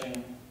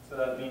fishing. So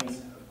that means,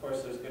 of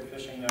course, there's good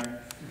fishing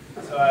there.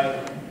 So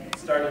I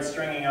started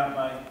stringing out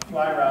my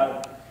fly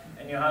rod,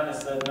 and Johannes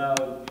said, no,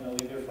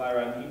 leave your fly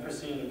rod. And he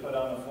proceeded to put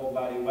on a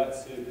full-body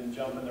wetsuit and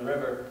jump in the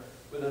river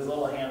with his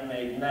little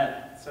handmade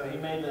net. So he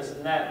made this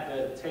net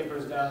that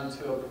tapers down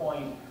to a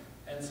point,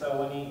 and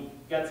so when he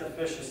gets a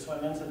fish to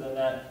swim into the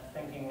net,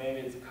 thinking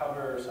maybe it's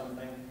cover or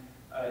something,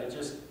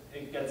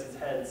 it gets its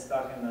head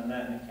stuck in the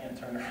net and it can't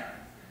turn around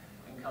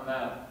and come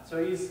out.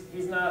 So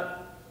he's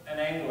not an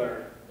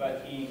angler,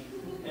 but he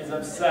is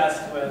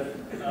obsessed with,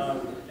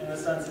 in the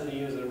sense that he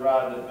uses a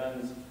rod that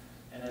bends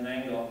in an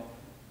angle.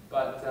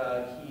 But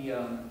he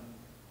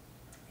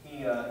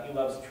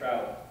loves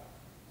trout.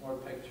 More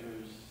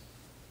pictures.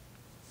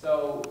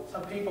 So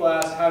some people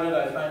ask, how did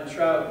I find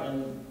trout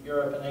in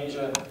Europe and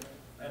Asia?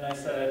 And I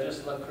said, I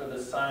just looked for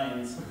the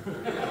signs.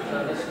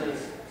 So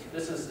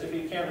this is, if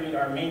you can't read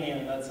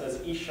Armenian, that says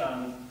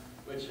Ishan,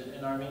 which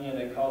in Armenia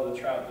they call the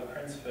trout the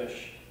prince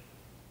fish.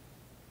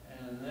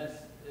 And this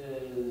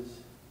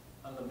is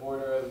on the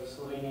border of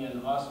Slovenia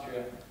and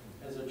Austria.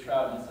 There's a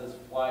trout and it says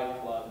fly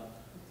club,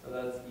 so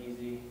that's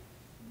easy.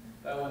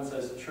 That one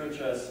says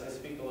truchas. I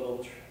speak a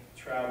little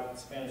trout,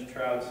 Spanish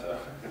trout, so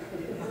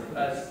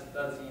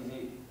that's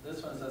easy.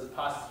 This one says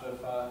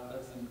pastrava,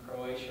 that's in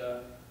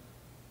Croatia.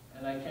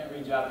 And I can't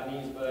read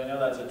Japanese, but I know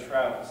that's a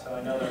trout, so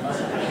I know there must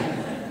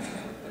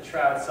be a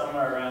trout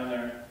somewhere around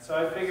there. So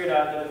I figured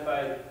out that if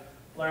I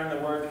learned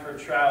the word for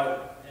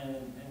trout,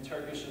 in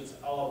Turkish it's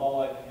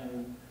alabalık,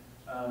 in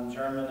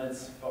German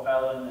it's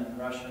forellen, in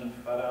Russian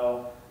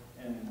farel,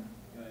 in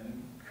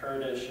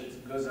Kurdish it's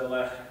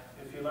güzelek.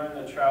 If you learn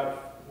the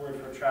word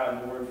for trout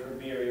and the word for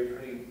beer, you're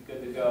pretty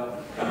good to go.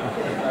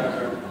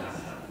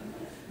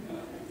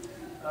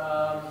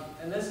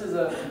 And this is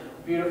a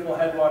beautiful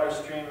headwater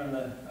stream in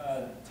the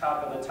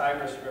top of the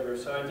Tigris River,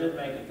 so I did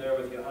make it there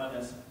with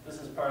Johannes.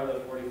 This is part of the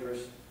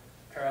 41st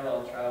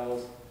parallel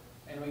travels,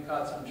 and we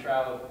caught some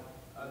trout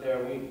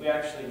there. We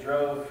actually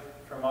drove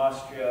from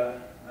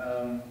Austria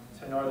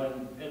to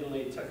northern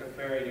Italy, took a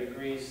ferry to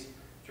Greece,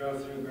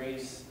 drove through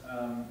Greece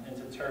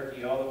into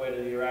Turkey, all the way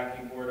to the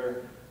Iraqi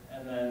border,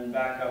 and then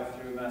back up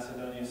through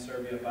Macedonia,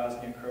 Serbia,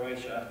 Bosnia,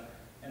 Croatia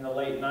in the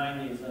late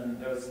 90s, and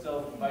there was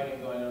still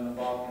fighting going on in the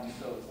Balkans,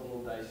 so it's a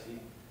little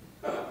dicey.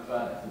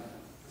 But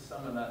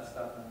some of that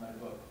stuff in my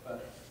book.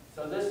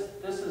 So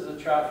this is a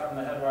trout from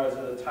the headwaters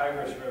of the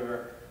Tigris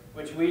River,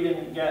 which we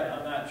didn't get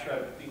on that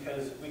trip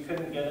because we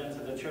couldn't get into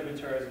the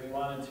tributaries we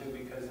wanted to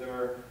because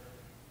there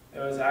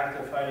was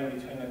active fighting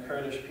between the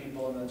Kurdish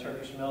people and the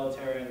Turkish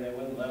military, and they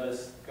wouldn't let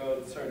us go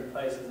to certain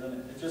places,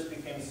 and it just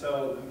became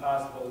so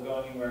impossible to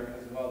go anywhere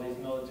because of all these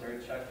military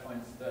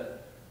checkpoints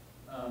that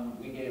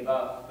we gave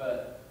up.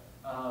 But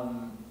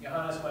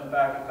Johannes went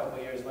back a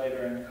couple years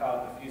later and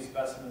caught a few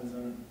specimens,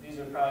 and these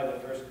are probably the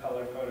first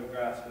color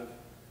photographs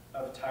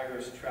of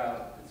Tigris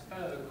trout. It's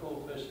kind of a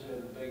cool fish there,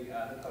 the big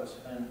adipose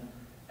fin.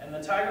 And the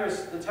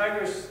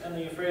Tigris and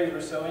the Euphrates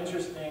were so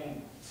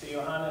interesting to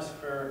Johannes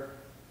for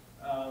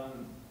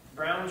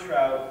brown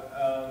trout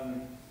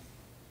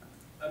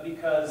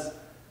because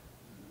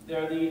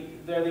they're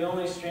the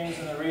only streams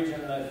in the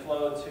region that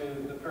flow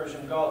to the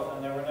Persian Gulf,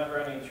 and there were never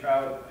any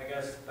trout. I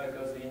guess that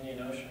goes to the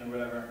Indian Ocean or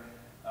whatever.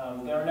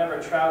 There were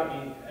never trout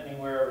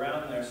anywhere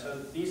around there, so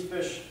these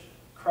fish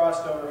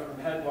crossed over from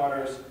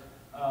headwaters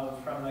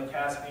from the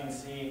Caspian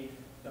Sea,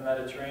 the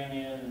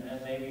Mediterranean,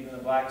 and maybe even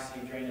the Black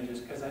Sea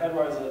drainages, because the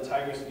headwaters of the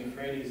Tigris and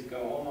Euphrates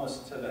go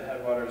almost to the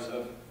headwaters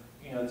of,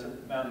 to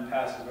mountain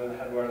passes where the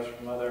headwaters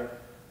from other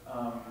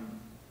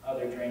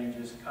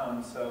drainages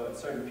come. So at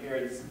certain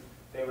periods,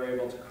 they were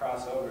able to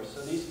cross over.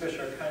 So these fish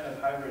are kind of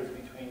hybrids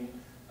between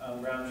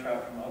brown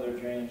trout from other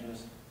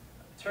drainages.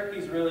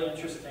 Turkey's really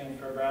interesting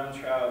for brown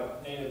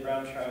trout, native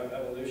brown trout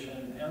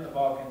evolution, and the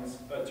Balkans,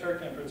 but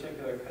Turkey in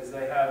particular, because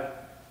they have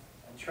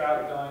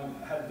trout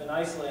have been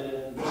isolated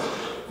in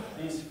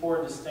these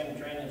four distinct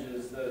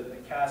drainages, the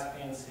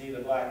Caspian Sea, the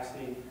Black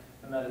Sea,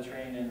 the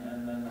Mediterranean,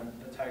 and then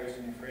the Tigris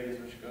and Euphrates,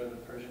 which go to the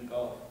Persian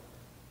Gulf.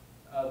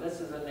 This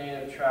is a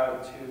native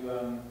trout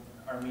to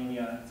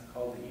Armenia. It's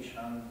called the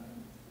Ishan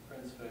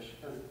princefish.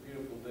 It has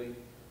beautiful big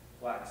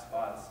black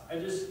spots. I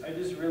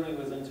just really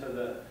was into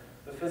the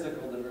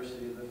physical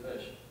diversity of the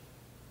fish.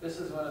 This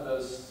is one of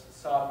those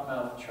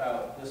soft-mouthed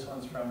trout. This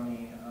one's from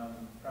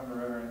a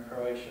river in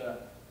Croatia.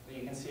 But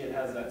you can see it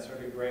has that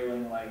sort of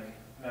grayling-like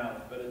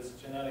mouth, but it's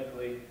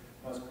genetically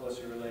most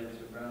closely related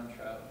to brown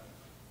trout.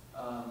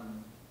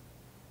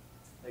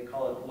 They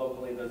call it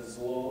locally the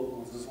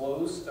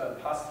zlousta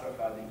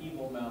pastropha, the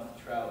evil-mouthed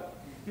trout.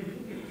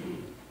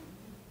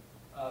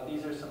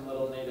 These are some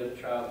little native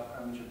trout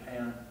from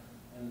Japan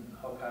and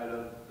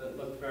Hokkaido that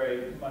look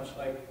very much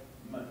like,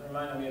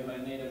 reminded me of my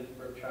native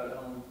brook trout at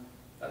home.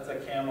 That's a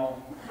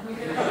camel.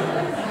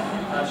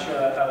 Not sure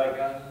how that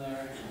got in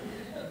there.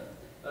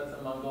 That's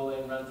a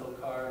Mongolian rental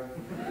car.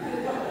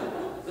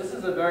 This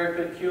is a very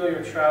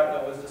peculiar trout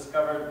that was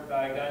discovered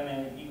by a guy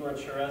named Igor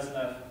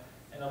Chereznev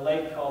in a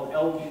lake called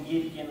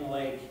Elgigitgin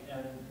Lake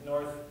in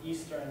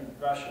northeastern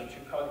Russia,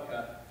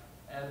 Chukotka.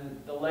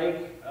 And the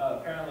lake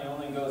apparently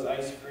only goes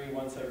ice-free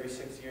once every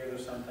 6 years or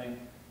something.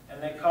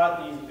 And they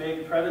caught these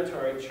big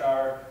predatory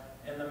char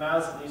in the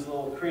mouths of these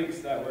little creeks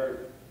that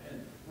were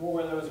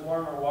where there was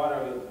warmer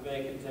water,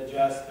 they could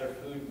digest their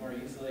food more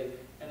easily.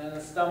 And in the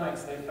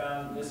stomachs, they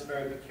found this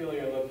very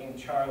peculiar-looking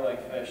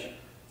char-like fish.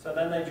 So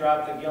then they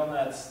dropped the gill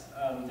nets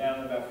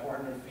down about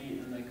 400 feet,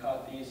 and they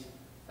caught these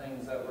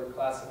things that were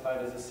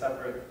classified as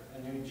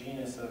a new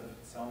genus of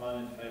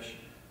salmonid fish,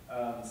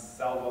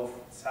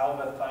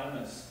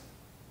 Salvathymus,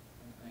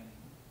 I think.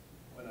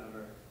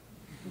 Whatever.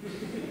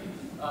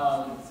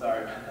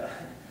 Sorry about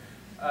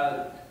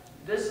that.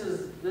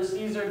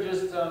 These are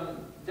just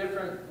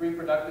different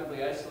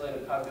reproductively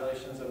isolated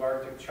populations of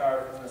Arctic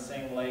char from the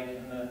same lake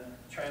in the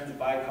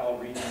Trans-Baikal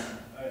region,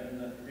 in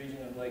the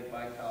region of Lake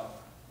Baikal.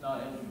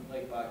 Not in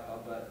Lake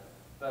Baikal,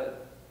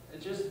 but it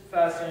just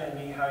fascinated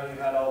me how you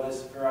had all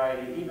this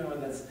variety, even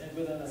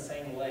within the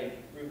same lake,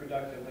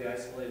 reproductively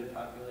isolated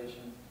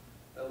populations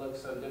that look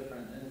so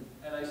different.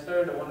 And I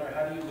started to wonder,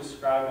 how do you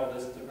describe all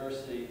this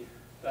diversity?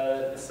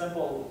 The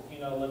simple,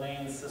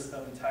 Linnaean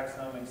system,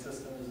 taxonomic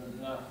system isn't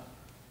enough.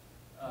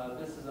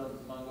 This is a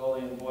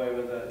Mongolian boy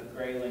with a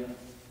grayling.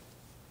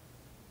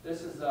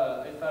 This is,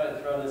 I thought I'd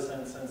throw this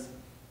in since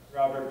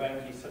Robert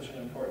Benke is such an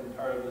important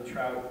part of the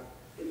trout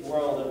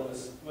world and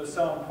was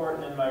so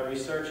important in my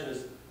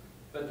researches.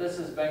 But this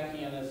is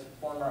Benke in his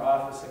former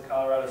office at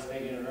Colorado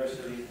State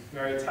University,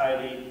 very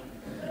tidy.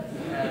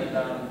 And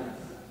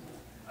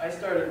I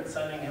started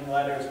sending him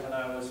letters when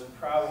I was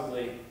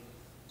probably,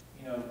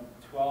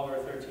 12 or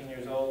 13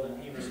 years old, and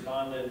he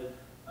responded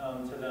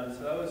to them.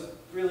 So that was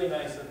really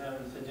nice of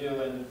him to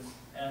do,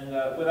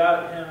 and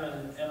without him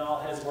and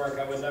all his work,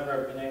 I would never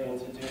have been able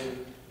to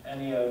do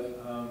any of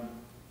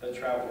the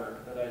trout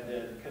work that I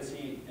did, because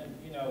he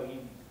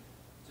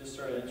just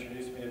sort of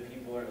introduced me to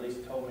people, or at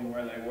least told me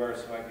where they were,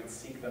 so I could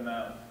seek them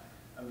out.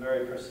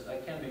 I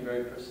can be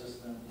very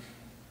persistent.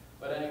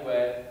 But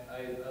anyway,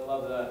 I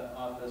love that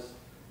office,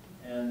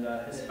 and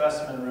his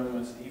specimen room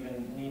was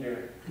even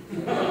neater.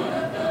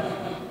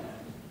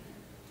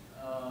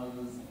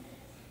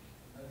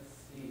 Let's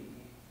see.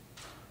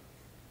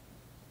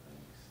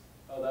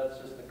 Oh, that's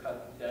just a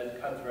dead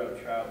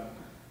cutthroat trout.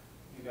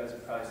 You guys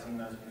have probably seen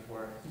those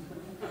before.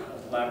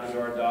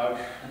 Labrador dog.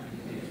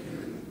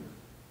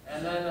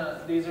 And then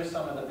these are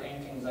some of the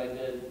paintings I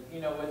did,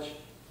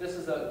 this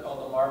is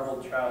called a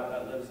marbled trout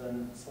that lives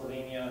in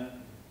Slovenia.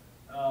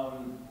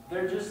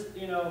 They're just,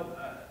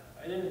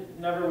 I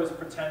never was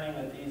pretending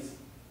that these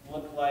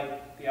look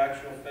like the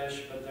actual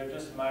fish, but they're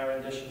just my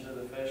renditions of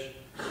the fish.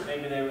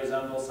 Maybe they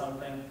resemble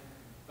something.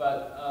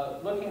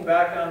 But looking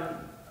back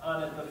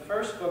on it, the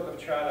first book of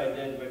trout I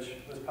did, which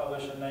was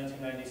published in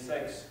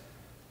 1996,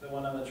 the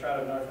one on the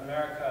trout of North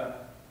America,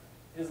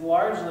 is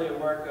largely a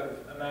work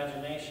of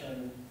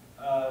imagination,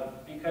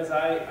 because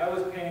I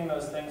was painting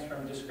those things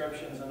from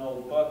descriptions in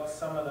old books.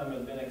 Some of them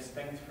had been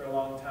extinct for a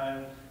long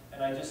time,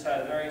 and I just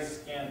had very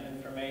scant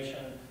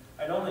information.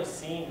 I'd only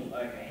seen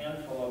like a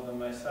handful of them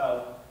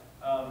myself,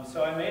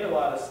 so I made a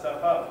lot of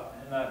stuff up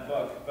in that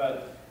book,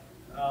 but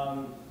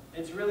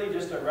it's really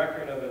just a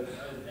record of an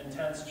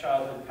intense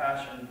childhood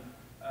passion.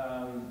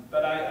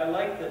 But I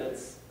like that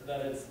it's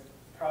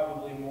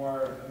probably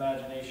more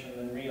imagination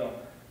than real.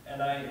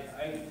 And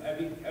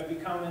I've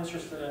become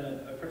interested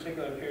in a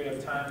particular period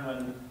of time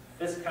when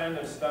this kind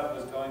of stuff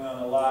was going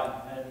on a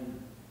lot.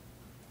 And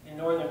in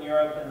Northern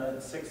Europe in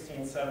the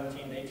 16th,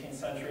 17th, 18th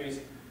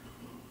centuries,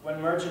 when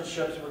merchant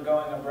ships were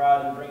going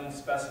abroad and bringing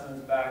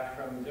specimens back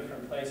from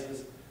different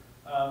places,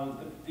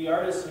 the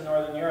artists in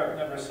Northern Europe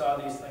never saw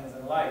these things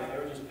in life. They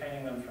were just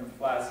painting them from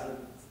flaccid,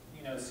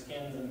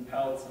 skins and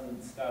pelts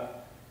and stuff.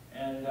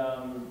 And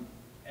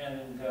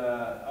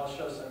I'll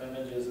show some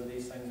images of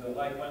these things. But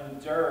like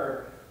when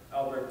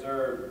Albert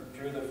Durr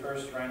drew the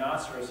first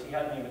rhinoceros, he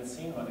hadn't even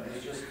seen one. It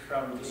was just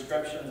from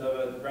descriptions of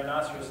a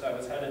rhinoceros that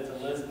was headed to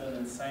Lisbon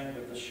and sank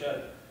with the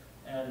ship.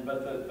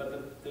 But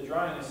the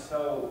drawing is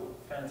so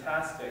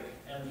fantastic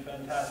and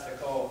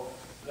fantastical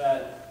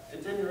that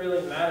it didn't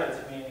really matter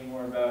to me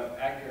anymore about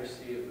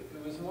accuracy.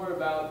 It was more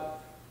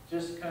about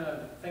just kind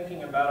of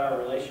thinking about our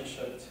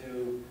relationship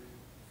to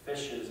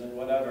fishes and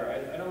whatever,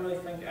 I don't really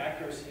think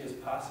accuracy is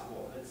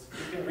possible.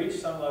 You can reach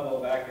some level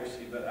of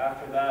accuracy, but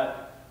after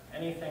that,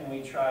 anything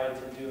we try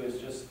to do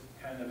is just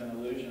kind of an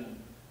illusion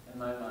in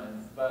my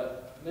mind.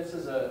 But this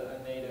is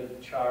a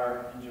native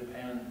char in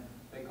Japan.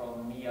 They call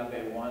it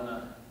miyabe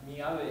iwana,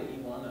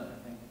 I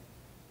think.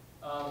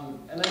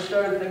 And I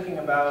started thinking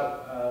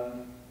about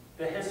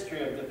the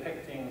history of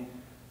depicting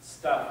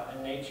stuff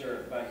in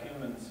nature by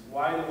humans.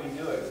 Why do we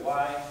do it?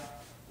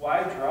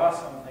 Why draw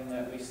something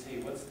that we see?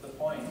 What's the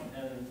point?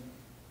 And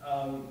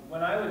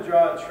when I would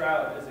draw a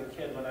trout as a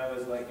kid, when I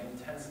was like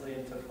intensely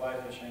into fly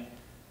fishing,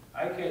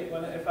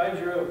 if I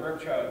drew a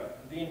brook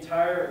trout, the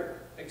entire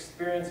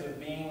experience of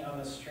being on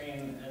the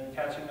stream and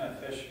catching that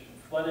fish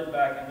flooded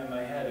back into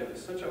my head. It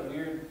was such a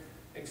weird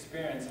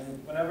experience.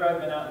 And whenever I've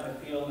been out in the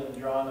field and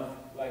drawn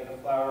like a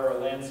flower or a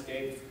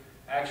landscape,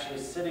 actually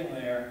sitting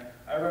there,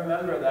 I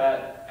remember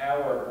that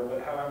hour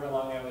or however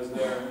long I was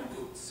there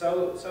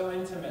so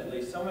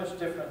intimately, so much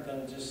different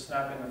than just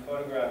snapping a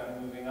photograph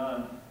and moving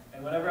on.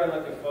 And whenever I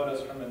look at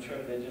photos from a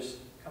trip, they just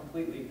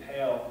completely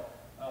pale.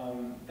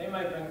 They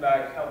might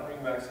help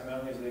bring back some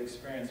memories of the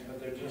experience, but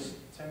they're just,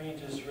 to me,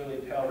 just really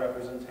pale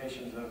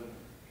representations of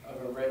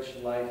a rich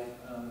life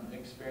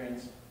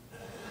experience.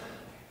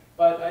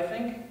 But I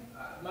think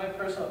my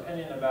personal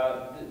opinion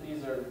about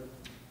these are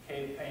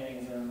cave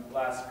paintings in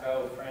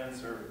Lascaux,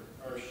 France, or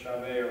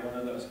Chauvet, or one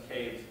of those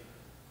caves.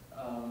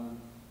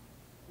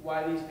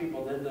 Why these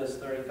people did this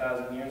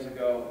 30,000 years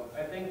ago,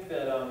 I think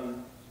that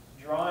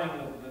drawing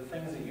the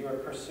things that you are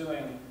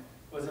pursuing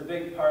was a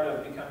big part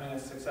of becoming a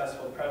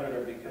successful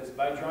predator, because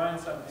by drawing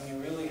something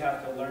you really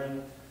have to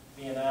learn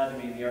the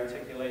anatomy, the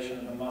articulation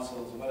of the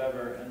muscles,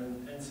 whatever,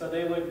 and so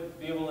they would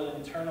be able to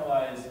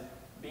internalize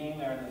being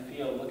there in the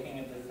field, looking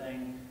at the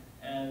thing,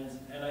 and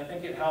I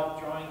think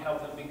drawing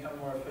helped them become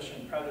more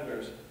efficient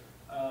predators.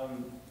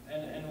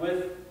 And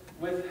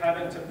with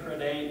having to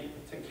predate,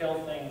 to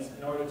kill things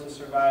in order to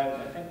survive,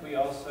 I think we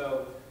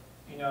also,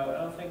 I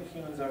don't think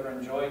humans ever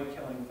enjoyed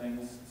killing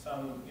things.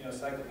 Some,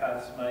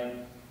 psychopaths might.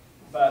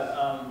 But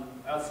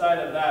outside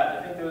of that,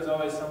 I think there was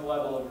always some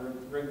level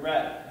of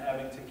regret in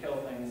having to kill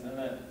things, and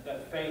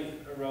that faith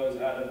arose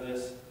out of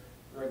this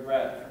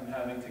regret from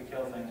having to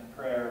kill things,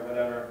 prayer, or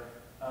whatever.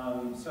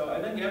 So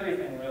I think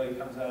everything really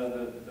comes out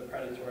of the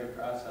predatory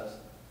process.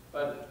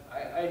 But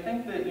I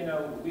think that,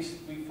 we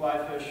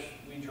fly fish,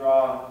 we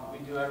draw, we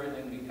do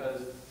everything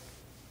because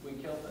we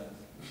kill things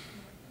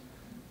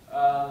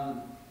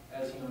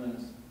as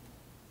humans.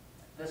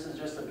 This is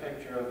just a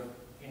picture of,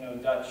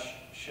 Dutch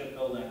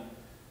shipbuilding,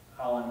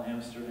 Holland,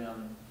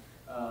 Amsterdam,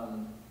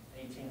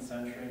 18th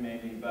century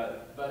maybe,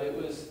 but it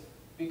was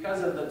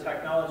because of the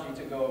technology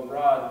to go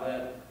abroad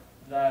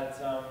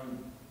that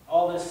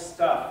all this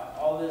stuff,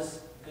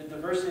 the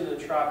diversity of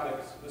the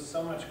tropics was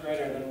so much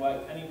greater than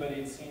what anybody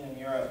had seen in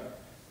Europe.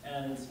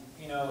 And,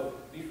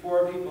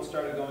 before people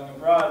started going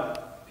abroad,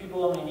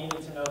 people only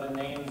needed to know the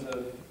names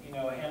of,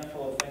 a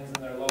handful of things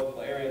in their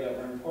local area that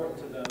were important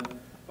to them.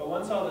 But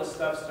once all this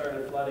stuff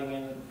started flooding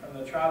in from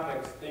the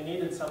tropics, they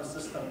needed some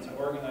system to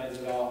organize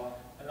it all.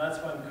 And that's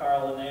when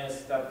Carl Linnaeus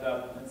stepped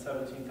up in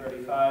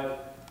 1735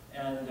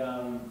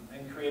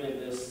 and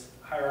created this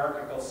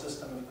hierarchical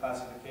system of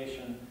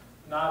classification.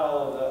 Not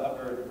all of the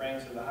upper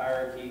ranks of the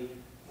hierarchy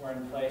were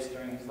in place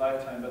during his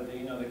lifetime, but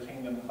the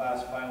kingdom,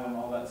 class, phylum,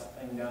 all that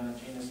thing down to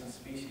genus and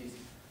species,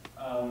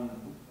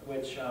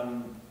 which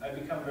I've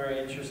become very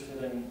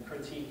interested in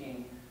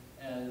critiquing.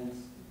 And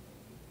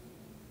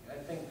I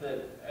think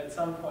that at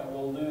some point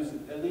we'll lose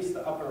at least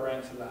the upper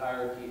ranks of the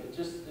hierarchy. It's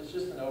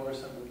just an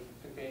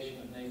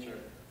oversimplification of nature.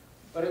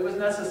 But it was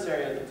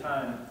necessary at the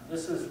time.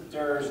 This is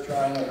Durr's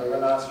drawing of a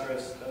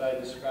rhinoceros that I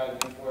described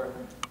before.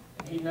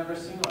 And he'd never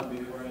seen one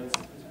before. It's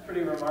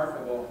pretty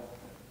remarkable.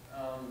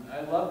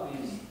 I love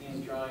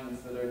these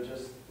drawings that are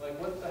just like,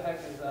 what the heck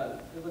is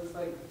that? It looks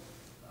like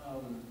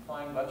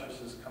flying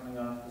buttresses coming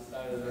off the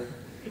side of the...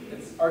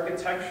 It's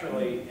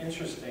architecturally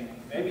interesting,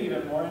 maybe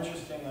even more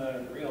interesting than a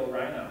real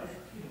rhino.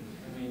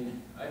 I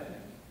mean, I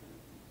think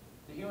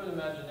the human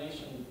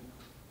imagination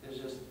is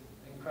just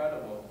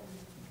incredible.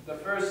 The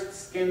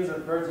first skins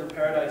of birds of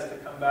paradise to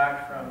come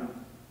back from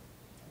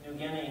New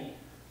Guinea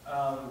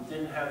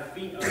didn't have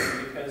feet on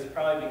them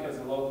probably because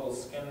the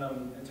locals skinned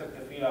them and took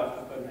the feet off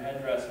to put in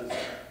headdresses.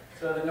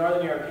 So the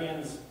Northern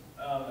Europeans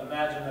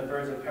imagined that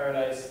birds of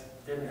paradise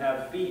didn't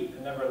have feet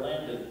and never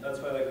landed. That's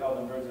why they called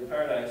them birds of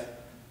paradise.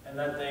 And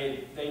that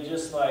they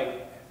just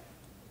like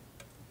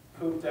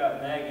pooped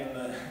out an egg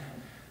and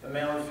the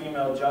male and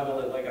female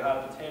juggled it like a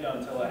hot potato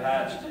until it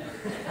hatched.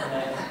 And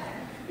then,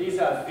 these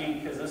have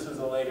feet because this was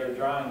a later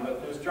drawing,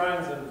 but there's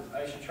drawings of,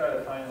 I should try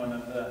to find one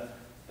of the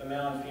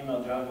male and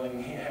female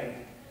juggling the egg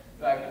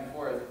back and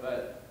forth.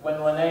 But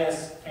when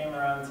Linnaeus came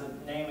around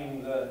to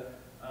naming the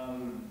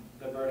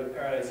bird of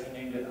paradise, he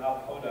named it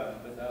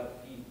Apoda,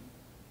 without feet.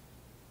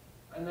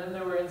 And then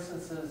there were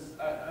instances,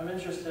 I'm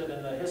interested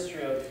in the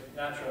history of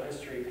natural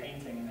history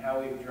painting and how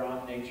we've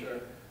drawn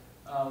nature.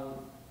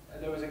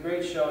 There was a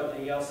great show at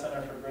the Yale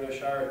Center for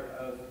British Art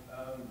of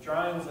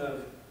drawings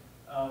of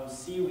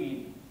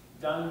seaweed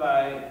done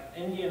by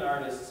Indian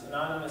artists,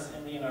 anonymous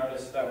Indian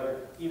artists that were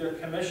either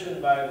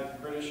commissioned by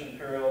British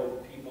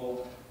imperial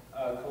people,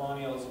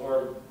 colonials,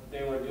 or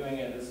they were doing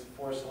it as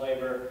forced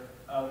labor.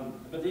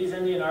 But these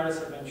Indian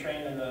artists have been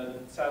trained in the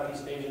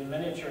Southeast Asian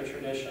miniature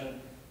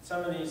tradition.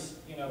 Some of these,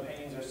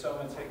 paintings are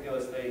so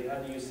meticulous they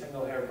had to use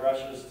single hair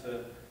brushes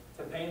to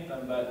paint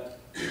them. But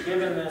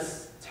given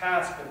this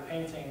task of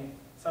painting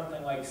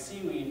something like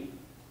seaweed,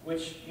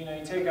 which you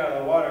take out of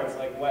the water, it's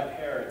like wet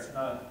hair. It's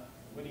not.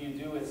 What do you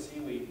do with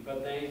seaweed?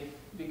 But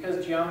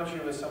because geometry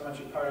was so much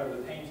a part of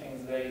the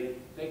paintings,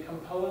 they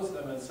composed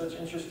them in such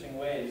interesting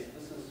ways.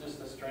 This is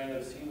just a strand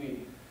of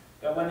seaweed.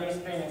 That when these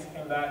paintings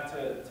came back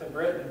to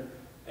Britain,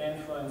 they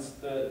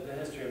influenced the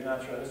history of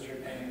natural history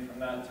painting from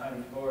that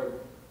time forward.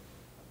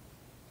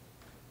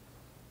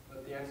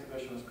 But the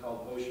exhibition was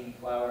called Ocean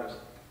Flowers.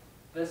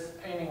 This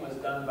painting was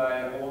done by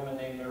a woman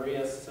named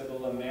Maria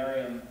Sibylla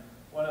Merriam,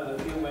 one of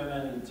the few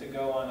women to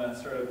go on a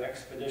sort of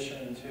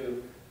expedition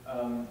to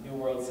New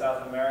World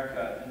South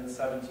America in the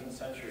 17th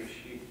century.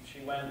 She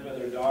went with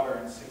her daughter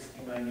in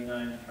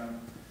 1699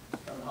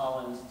 from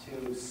Holland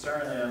to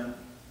Suriname,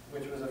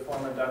 which was a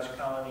former Dutch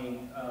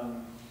colony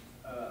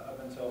up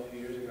until a few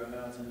years ago.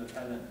 Now it's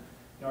independent,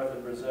 north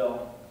of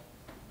Brazil.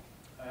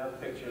 I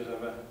have pictures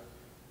of it.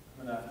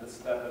 I'm going to have to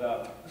step it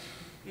up.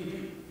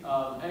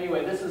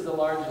 Anyway, this is the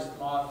largest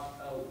moth.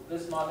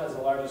 This moth has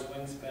the largest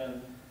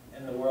wingspan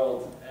in the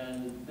world,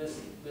 and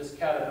this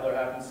caterpillar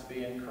happens to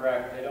be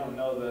incorrect. They don't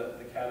know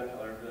the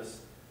caterpillar of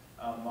this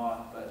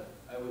moth, but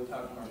I would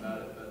talk more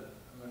about it, but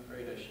I'm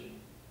afraid I should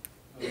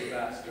move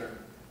faster.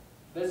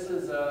 This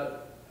is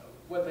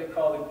what they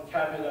call the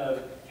Cabinet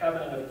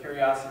of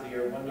Curiosity,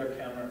 or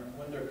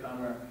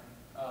Wunderkammer.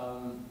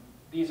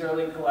 These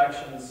early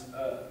collections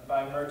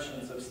by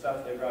merchants of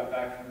stuff they brought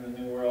back from the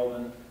New World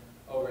and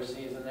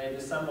overseas, and they'd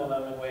assemble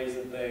them in ways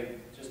that they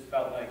just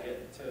felt like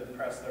it to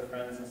impress their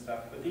friends and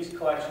stuff. But these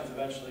collections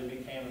eventually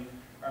became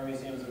our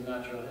museums of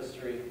natural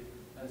history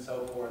and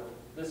so forth.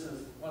 This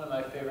is one of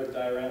my favorite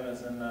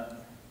dioramas in the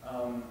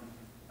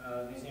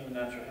Museum of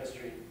Natural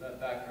History. That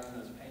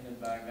background is painted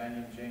by a guy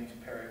named James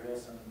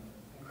Wilson.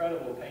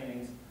 Incredible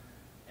paintings.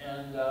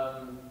 And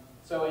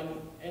so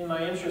in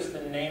my interest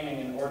in naming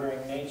and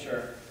ordering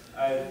nature,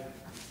 I've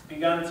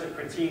begun to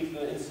critique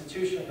the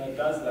institution that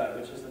does that,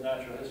 which is the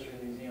Natural History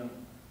Museum.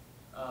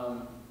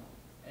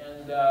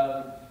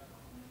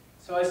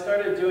 So I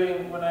started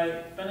doing, when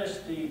I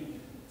finished the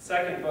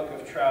second book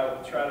of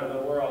Trout of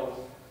the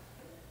World,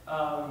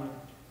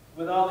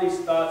 with all these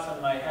thoughts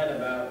in my head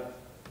about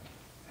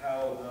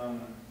how,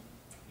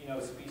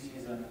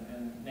 species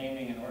and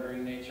naming and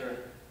ordering nature,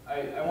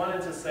 I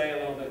wanted to say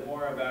a little bit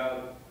more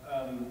about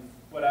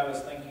what I was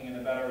thinking and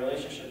about our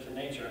relationship to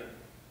nature.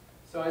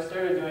 So I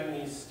started doing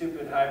these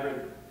stupid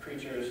hybrid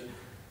creatures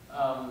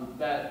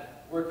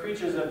that were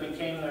creatures that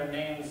became their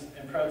names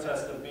in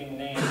protest of being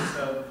named.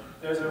 So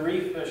there's a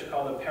reef fish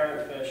called a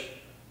parrotfish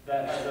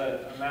that has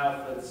a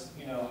mouth that's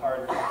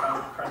hard,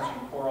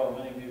 crunching coral.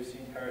 Many of you have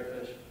seen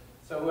parrotfish.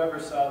 So whoever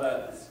saw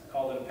that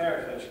called it a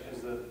parrotfish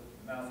because the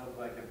mouth looked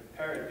like a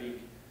parrot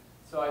beak.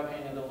 So I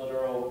painted a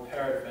literal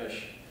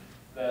parrotfish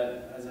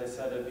that, as I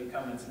said, had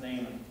become its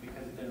name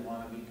because it didn't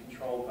want to be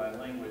controlled by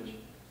language.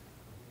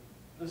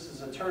 This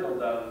is a turtle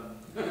dove.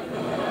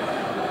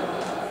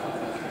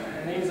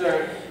 And these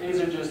are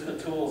just the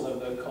tools of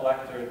the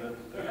collector,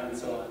 the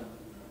pencil.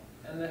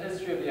 And the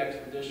history of the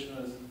expedition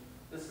was,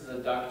 this is a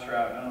duck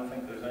trout. I don't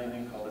think there's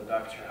anything called a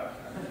duck trout.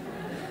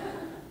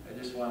 I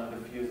just wanted to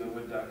fuse a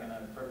wood duck and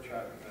a brook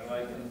trout because I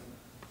like them.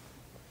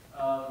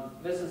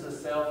 This is a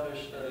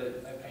sailfish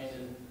that I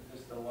painted,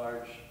 just a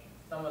large.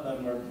 Some of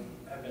them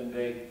have been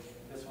big.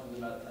 This one's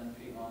about 10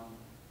 feet long.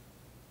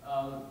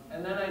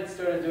 And then I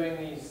started doing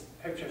these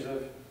pictures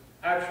of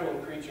actual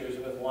creatures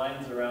with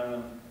lines around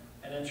them.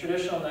 And in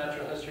traditional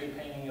natural history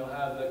painting, you'll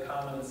have the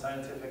common and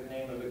scientific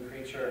name of a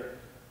creature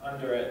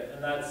under it.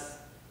 And that's,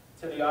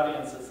 to the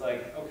audience, it's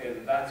like, okay,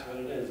 that's what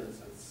it is. It's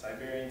a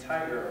Siberian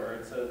tiger, or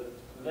it's a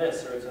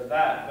this, or it's a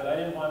that. But I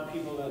didn't want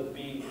people to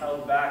be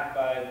held back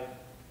by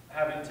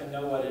having to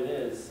know what it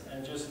is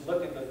and just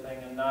look at the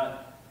thing and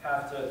not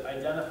have to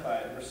identify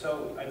it. We're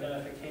so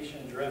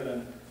identification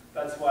driven.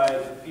 That's why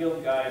the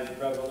field guide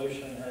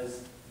revolution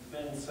has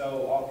been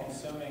so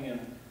all-consuming,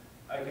 and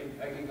I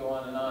could go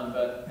on and on.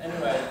 But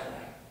anyway,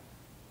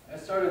 I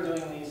started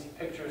doing these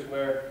pictures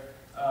where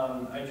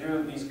I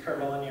drew these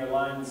curvilinear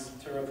lines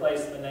to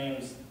replace the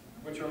names,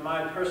 which were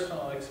my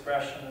personal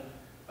expression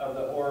of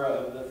the aura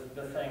of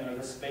the thing, or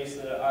the space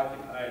that it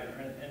occupied,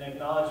 an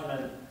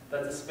acknowledgement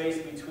that the space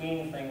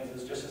between things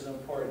is just as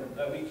important,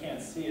 that we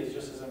can't see is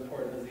just as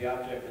important as the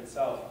object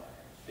itself.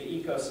 The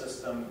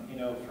ecosystem,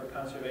 for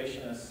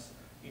conservationists,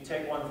 you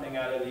take one thing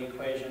out of the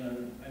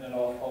equation and it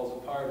all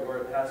falls apart, or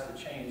it has to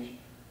change.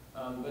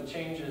 But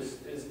change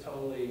is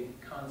totally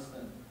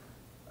constant.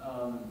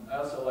 I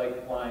also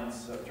like lines,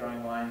 so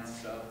drawing lines,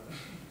 so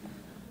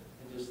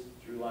I just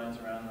drew lines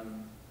around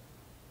them.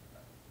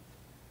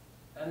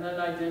 And then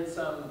I did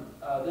some,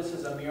 this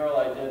is a mural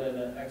I did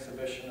in an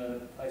exhibition at a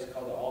place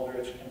called the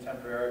Aldrich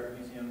Contemporary Art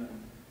Museum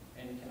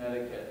in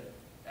Connecticut.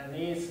 And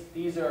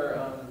these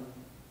are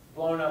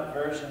blown up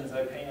versions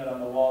I painted on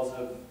the walls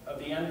of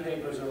the end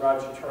papers of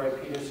Roger Torrey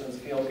Peterson's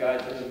Field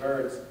Guide to the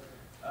Birds,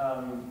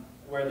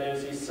 where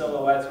there's these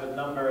silhouettes with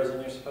numbers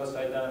and you're supposed to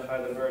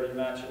identify the bird and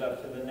match it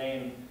up to the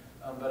name.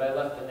 But I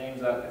left the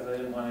names out because I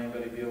didn't want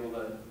anybody to be able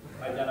to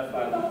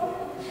identify them.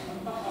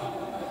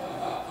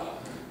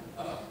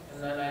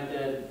 And then I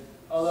did,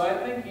 although I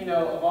think, you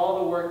know, of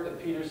all the work that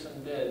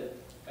Peterson did,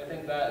 I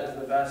think that is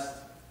the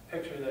best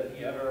picture that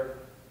he ever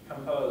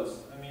composed.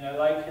 I mean, I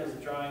like his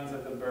drawings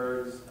of the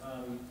birds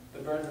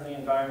in the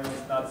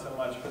environment, not so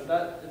much,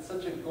 but it's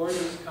such a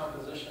gorgeous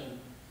composition,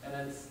 and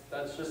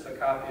that's just a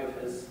copy of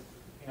his,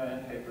 you know,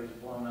 end papers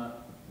blown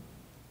up.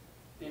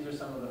 These are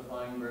some of the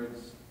flying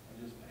birds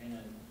I just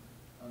painted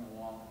on the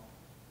wall.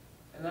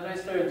 And then I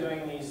started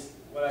doing these,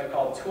 what I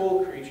call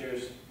tool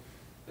creatures.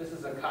 This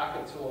is a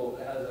cockatool.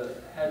 It has a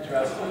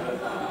headdress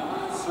with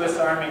a Swiss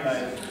Army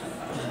knife.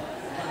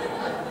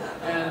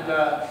 And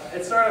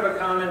it's sort of a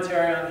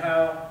commentary on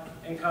how,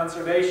 in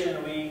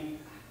conservation, we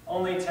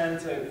only tend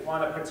to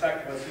want to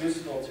protect what's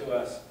useful to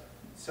us.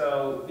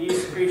 So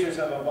these creatures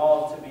have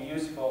evolved to be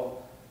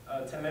useful,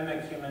 to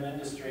mimic human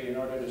industry in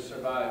order to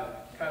survive,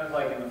 kind of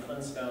like in the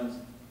Flintstones.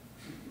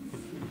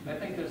 I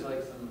think there's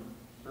like some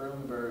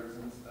broom birds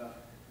and stuff.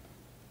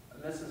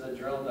 And this is a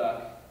drill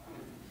duck.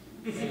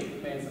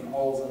 Made some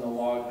holes in the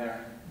log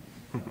there.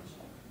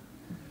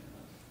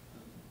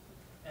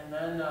 And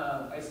then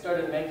I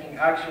started making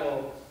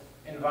actual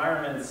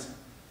environments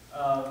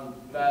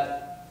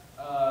that,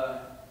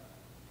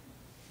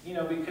 you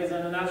know, because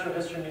in a natural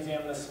history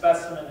museum, the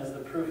specimen is the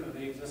proof of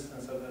the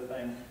existence of the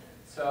thing.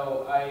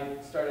 So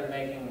I started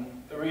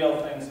making the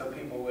real thing so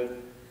people would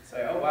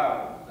say, oh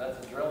wow,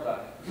 that's a drill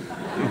duck.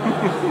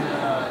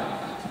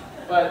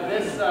 But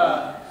this,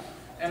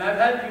 and I've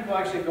had people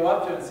actually go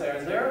up to it and say,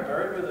 is there a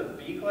bird with a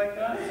beak like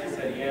that? And I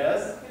said,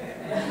 yes.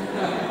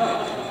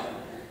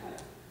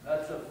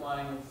 That's a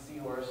flying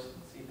seahorse,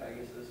 sea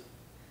pegasus.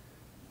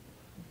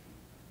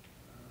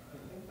 I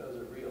think those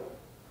are real.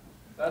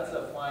 That's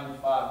a flying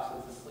fox.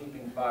 It's a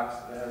sleeping fox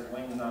that has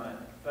wings on it.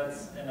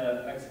 That's in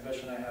an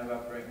exhibition I have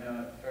up right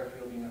now at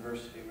Fairfield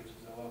University, which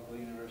is a local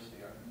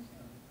university art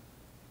museum.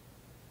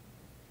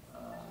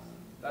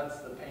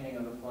 That's the painting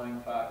of the flying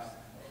fox.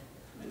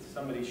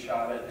 Somebody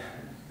shot it.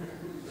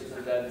 It's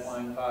a dead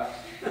flying fox.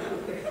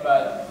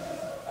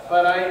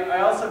 But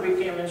I also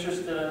became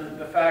interested in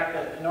the fact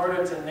that in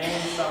order to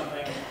name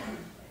something,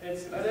 it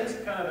is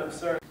kind of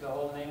absurd, the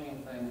whole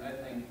naming thing, I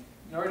think.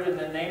 In order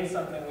to name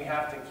something, we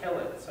have to kill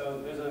it.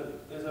 So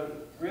there's a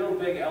real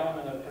big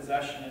element of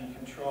possession and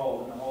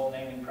control in the whole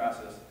naming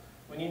process.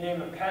 When you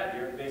name a pet,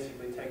 you're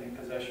basically taking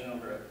possession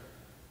over it.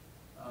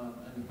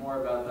 And more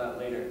about that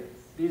later.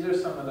 These are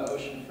some of the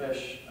ocean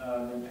fish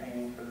I've been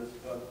painting for this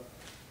book.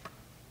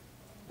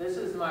 This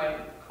is my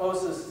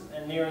closest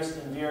and nearest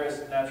and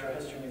dearest natural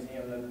history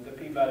museum, the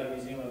Peabody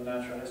Museum of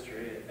Natural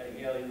History at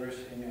Yale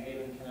University in New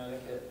Haven,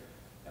 Connecticut.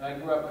 And I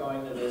grew up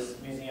going to this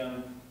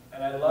museum,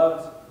 and I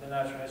loved the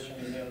Natural History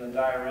Museum, the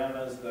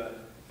dioramas, the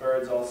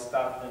birds all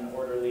stuffed and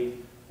orderly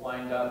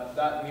lined up.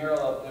 That mural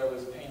up there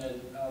was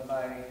painted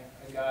by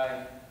a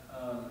guy, I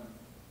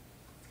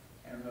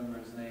can't remember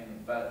his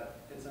name, but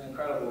it's an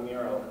incredible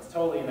mural. It's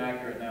totally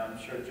inaccurate now. I'm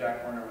sure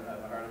Jack Horner would have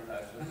a heart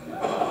attack looking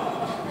at it.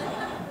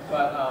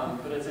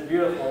 But it's a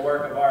beautiful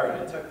work of art.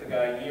 It took the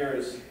guy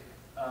years.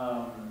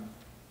 Can't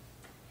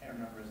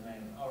remember his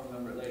name. I'll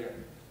remember it later.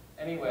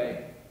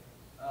 Anyway,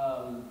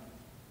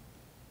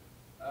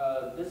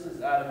 this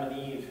is Adam and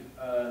Eve.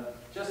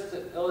 Just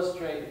to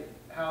illustrate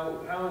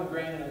how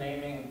ingrained the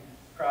naming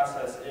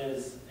process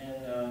is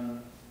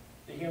in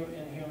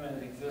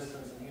human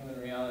existence and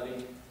human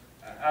reality.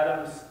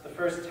 The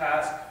first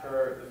task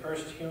for the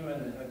first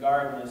human in the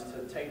garden is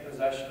to take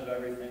possession of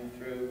everything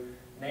through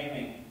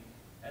naming.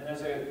 And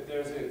there's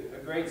a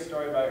great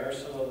story by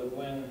Ursula Le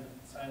Guin,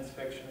 science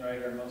fiction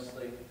writer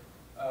mostly,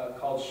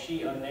 called She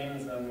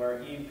Unnames Them,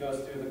 where Eve goes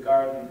through the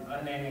garden,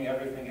 unnaming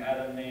everything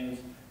Adam names,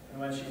 and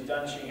when she's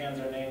done, she hands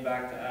her name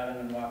back to Adam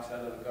and walks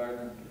out of the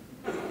garden.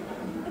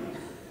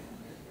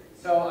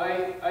 So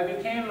I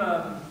became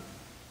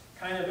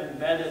kind of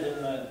embedded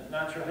in the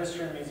Natural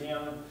History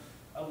Museum.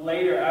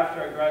 Later,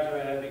 after I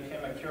graduated, I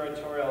became a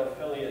curatorial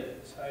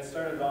affiliate. So I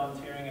started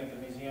volunteering at the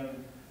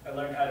museum. I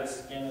learned how to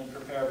skin and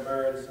prepare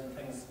birds and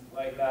things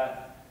like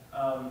that.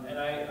 And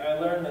I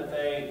learned that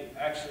they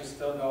actually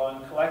still go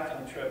on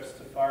collecting trips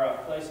to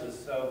far-off places.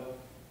 So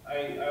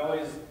I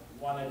always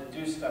wanted to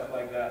do stuff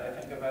like that. I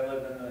think if I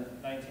lived in the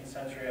 19th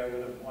century, I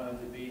would have wanted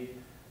to be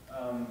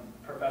a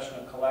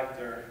professional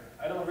collector.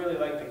 I don't really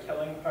like the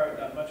killing part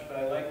that much, but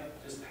I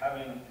like just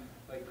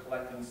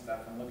collecting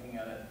stuff and looking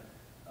at it.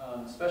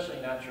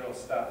 Especially natural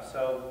stuff.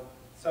 So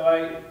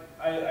I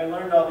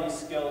learned all these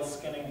skills,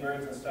 skinning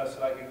birds and stuff,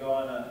 so I could go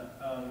on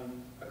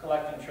a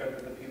collecting trip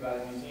at the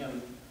Peabody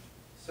Museum.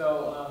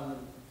 So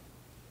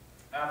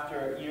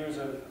after years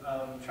of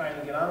trying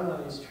to get on one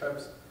of these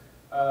trips,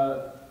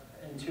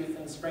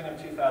 in spring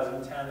of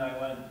 2010, I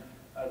went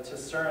to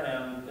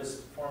Suriname,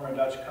 this former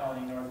Dutch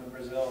colony north of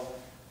Brazil.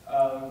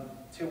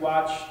 to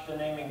watch the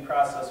naming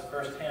process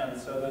firsthand.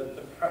 So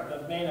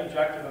the main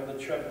objective of the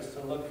trip is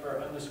to look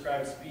for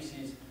undescribed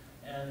species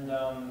and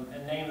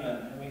name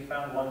them. And we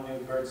found one new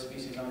bird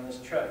species on this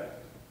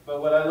trip.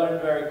 But what I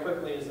learned very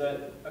quickly is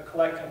that a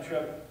collecting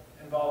trip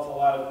involves a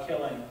lot of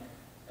killing.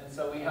 And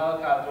so we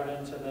helicoptered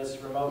into this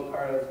remote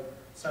part of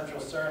central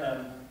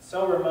Suriname,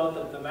 so remote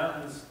that the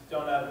mountains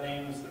don't have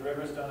names, the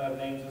rivers don't have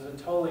names.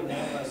 It's a totally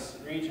nameless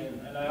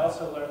region. And I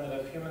also learned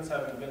that if humans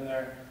haven't been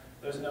there,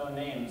 there's no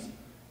names,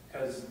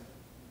 because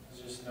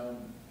there's just no,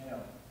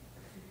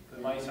 the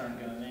mice aren't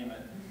going to name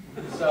it.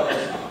 So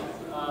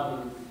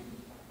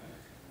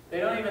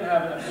they don't even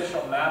have an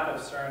official map of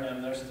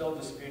Suriname. They're still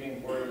disputing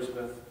borders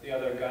with the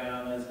other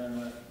Guyanas and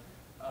with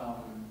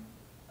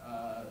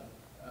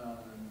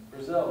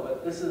Brazil.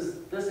 But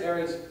this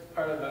area is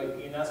part of a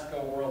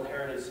UNESCO World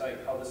Heritage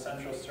Site called the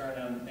Central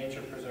Suriname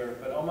Nature Preserve.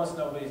 But almost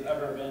nobody's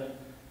ever been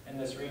in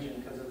this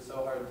region because it's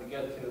so hard to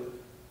get to.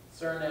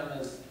 Suriname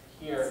is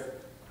here,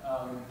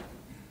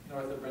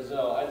 north of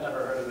Brazil. I'd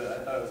never heard of it.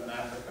 I thought it was in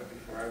Africa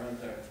before I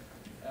went there.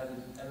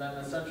 And then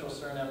the Central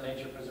Suriname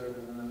Nature Preserve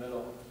is in the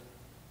middle.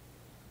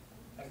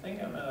 I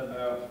think I'm at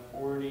about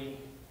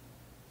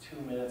 42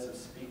 minutes of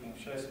speaking.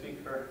 Should I speak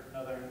for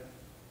another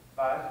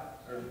 5?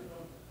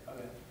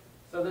 Okay.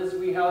 So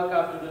we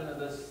helicoptered into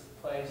this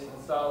place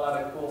and saw a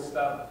lot of cool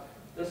stuff.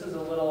 This is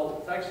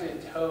it's actually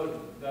a toad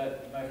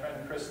that my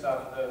friend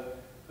Christoph,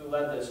 who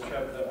led this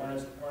trip, the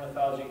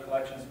ornithology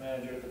collections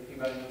manager at the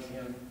Peabody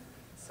Museum,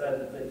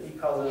 said that he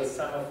calls it a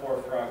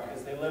semaphore frog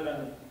because they live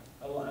in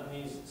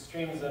these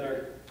streams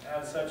that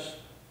have such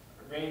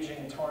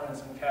raging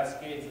torrents and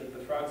cascades that the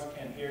frogs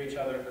can't hear each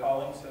other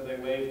calling, so they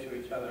wave to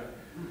each other.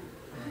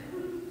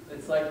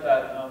 It's like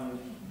that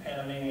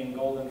Panamanian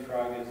golden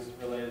frog is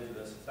related to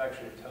this. It's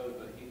actually a toad,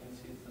 but you can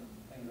see some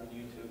things on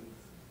YouTube.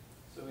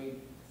 So we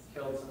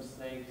killed some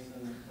snakes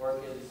and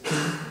orchids,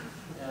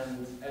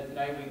 and at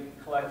night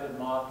we collected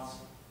moths.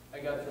 I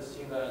got to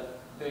see that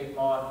big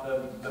moth,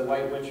 the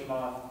white witch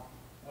moth.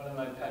 One of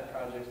my pet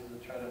projects is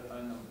to try to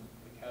find the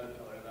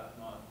caterpillar of that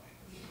moth.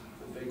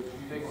 It's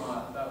a big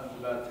moth. That one's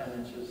about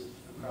 10 inches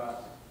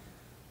across.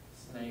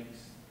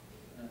 Snakes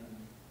and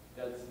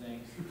dead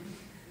snakes,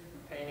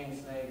 painting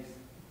snakes,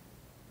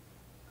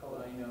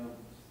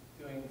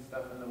 doing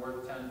stuff in the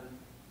work tent.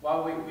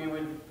 While we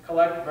would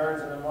collect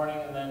birds in the morning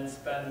and then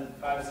spend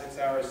 5-6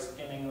 hours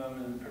skinning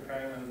them and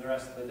preparing them the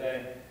rest of the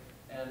day.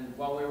 And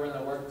while we were in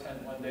the work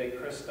tent one day,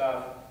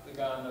 Christoph, the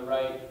guy on the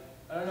right,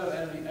 I don't know if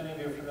any of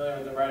you are familiar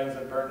with the writings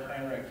of Bernd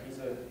Heinrich. He's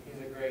a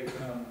great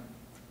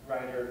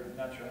writer,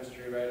 natural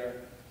history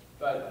writer.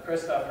 But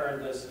Christoph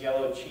heard this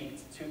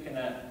yellow-cheeked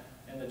toucanet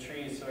in the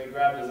trees, so he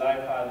grabbed his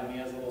iPod and he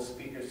has a little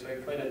speaker, so he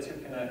played a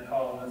toucanet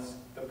call, and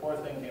the poor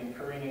thing came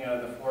careening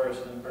out of the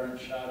forest and Bernd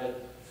shot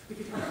it.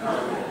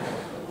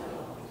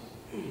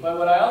 But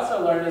what I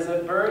also learned is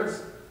that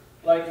birds,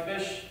 like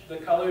fish, the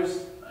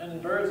colors in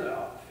birds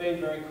fade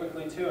very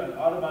quickly too. And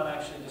Audubon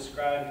actually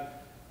described,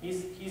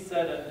 he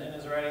said in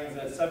his writings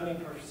that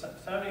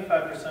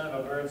 75%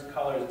 of a bird's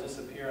colors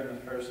disappear in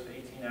the first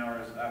 18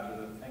 hours after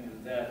the thing is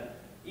dead.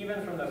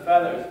 Even from the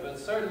feathers, but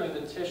certainly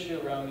the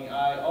tissue around the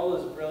eye, all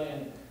those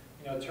brilliant,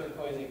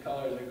 turquoisey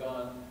colors are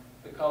gone.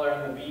 The color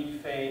in the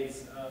beak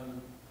fades.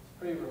 It's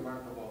pretty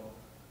remarkable.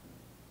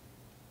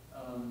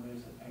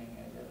 There's a painting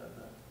I did of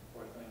the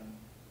poor thing.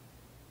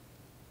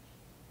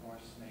 More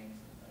snakes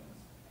and things,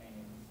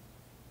 paintings.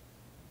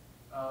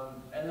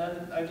 And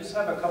then I just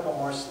have a couple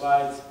more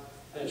slides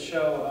that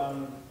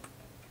show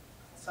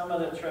some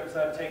of the trips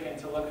I've taken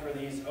to look for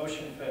these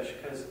ocean fish,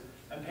 because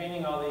I'm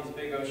painting all these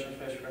big ocean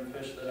fish from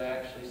fish that I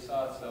actually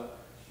saw. So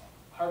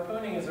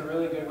harpooning is a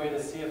really good way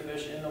to see a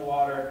fish in the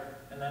water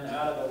and then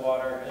out of the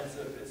water. And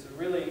it's a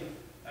really,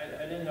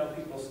 I didn't know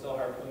people still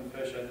harpoon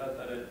fish. I thought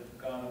that had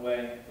gone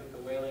away with the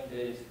whaling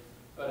days.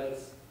 But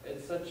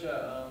it's such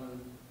a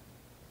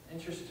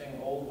interesting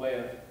old way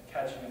of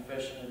catching a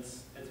fish, and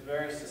it's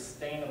very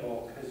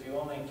sustainable because you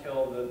only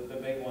kill the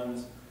big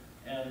ones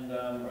and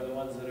or the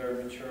ones that are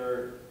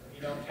mature.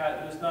 You don't catch.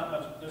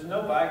 There's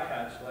no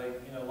bycatch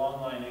like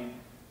long lining.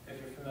 If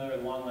you're familiar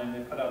with long line,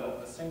 they put out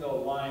a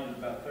single line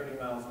about 30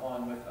 miles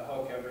long with a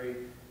hook every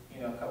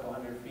couple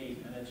hundred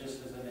feet, and it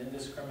just is an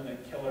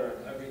indiscriminate killer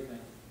of everything.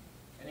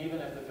 And even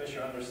if the fish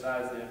are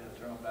undersized, they have to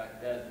throw them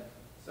back dead.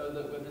 So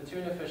with the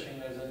tuna fishing,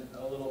 there's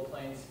a little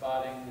plane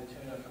spotting the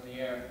tuna from the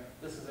air.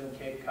 This is in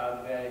Cape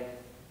Cod Bay,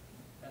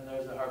 and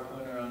there's a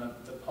harpooner on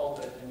the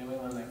pulpit. In New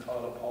England, they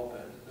call it a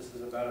pulpit. This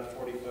is about a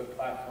 40-foot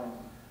platform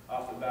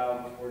off the bow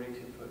of a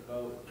 42-foot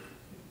boat.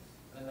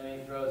 And then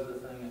he throws the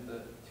thing at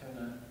the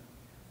tuna,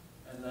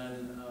 and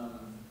then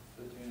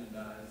the tuna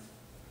dies.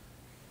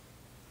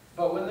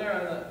 But when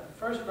they're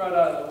first brought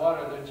out of the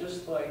water, they're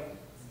just like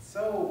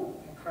so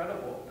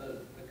incredible.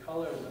 The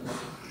colors and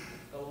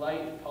the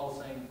light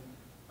pulsing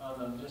on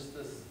them, just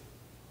this,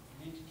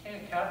 you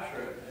can't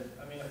capture it.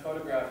 I mean, a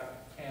photograph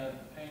can't,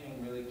 a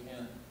painting really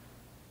can't,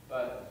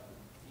 but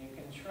you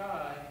can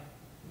try.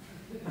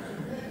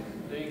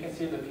 There you can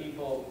see the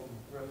people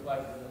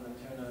reflected in the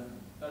tuna.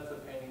 That's a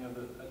painting of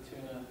a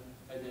tuna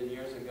I did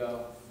years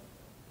ago.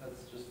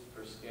 That's just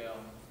for scale.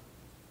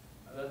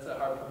 That's a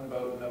harpoon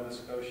boat in Nova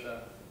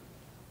Scotia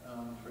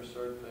for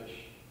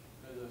swordfish.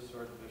 There's a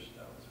swordfish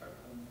that was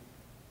harpooned.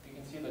 You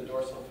can see the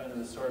dorsal fin of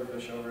the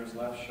swordfish over his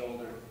left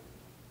shoulder.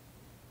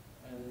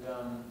 And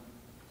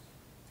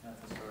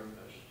that's a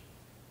swordfish.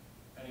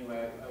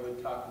 Anyway, I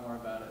would talk more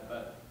about it,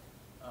 but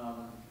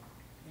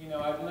you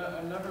know,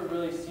 I've never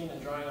really seen a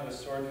drawing of a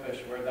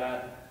swordfish where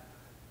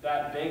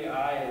that big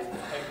eye is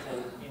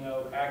depicted, you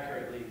know,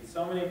 accurately.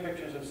 So many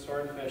pictures of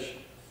swordfish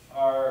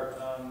are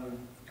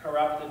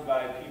corrupted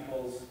by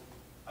people's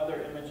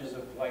other images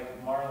of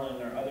like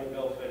marlin or other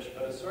billfish,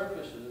 but a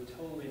swordfish is a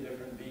totally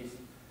different beast.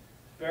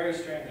 Very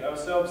strange. I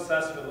was so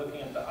obsessed with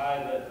looking at the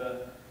eye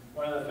that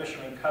one of the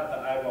fishermen cut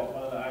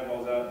one of the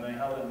eyeballs out, and I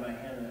held it in my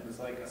hand, and it was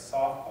like a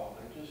softball.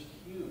 They're just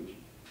huge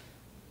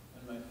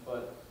in my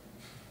foot.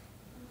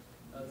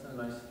 That's in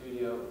my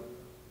studio.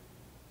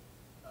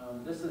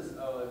 This is,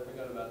 oh, I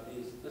forgot about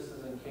these. This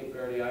is in Cape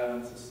Verde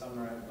Islands this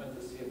summer. I went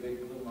to see a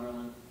big blue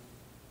marlin,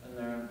 and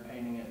there I'm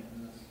painting it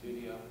in the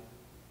studio.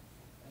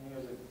 And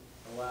here's the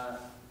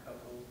last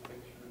couple of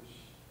pictures.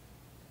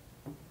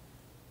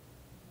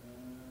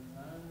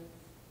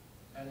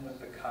 And with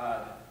the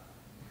cod.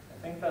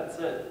 I think that's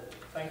it.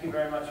 Thank you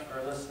very much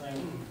for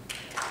listening.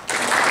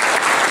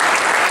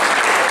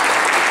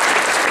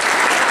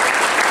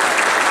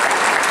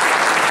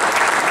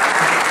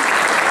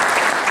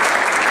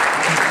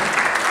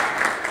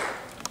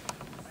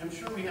 I'm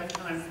sure we have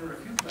time for a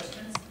few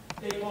questions.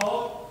 Hey,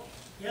 Paul.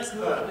 Yes,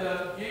 Could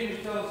Bud?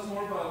 James tell us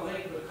more about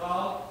Lake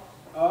Baikal?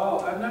 Oh,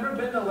 I've never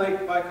been to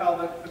Lake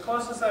Baikal. The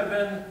closest I've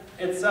been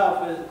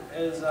itself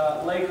is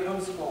Lake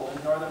Hunskul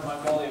in northern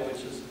Mongolia,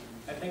 which is,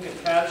 I think,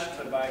 attached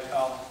to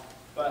Baikal.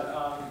 But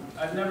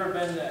I've never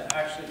been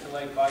actually to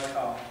Lake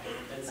Baikal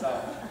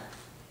itself.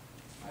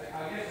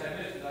 I guess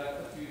I missed it. I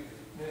thought you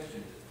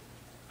mentioned it.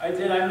 I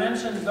did. I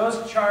mentioned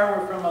those char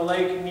were from a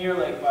lake near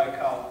Lake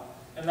Baikal.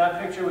 And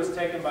that picture was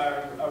taken by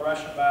a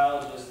Russian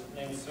biologist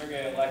named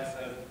Sergei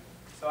Alexeyev.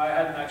 So I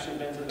hadn't actually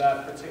been to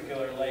that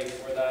particular lake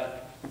where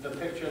the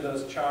picture of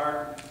those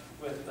char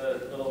with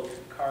the little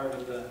card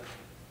of the.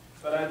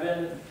 But I've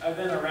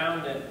been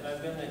around it, and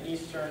I've been to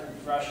eastern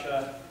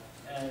Russia,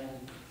 and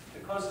the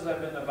closest I've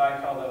been to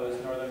Baikal though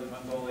is northern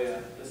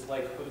Mongolia, this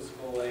Lake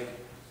Hunskul Lake.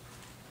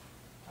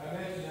 I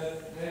mentioned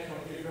that National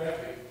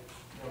Geographic,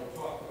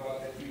 talked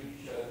about that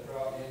huge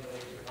drought in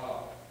Lake Baikal.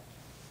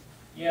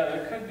 Yeah,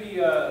 there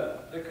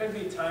could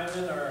be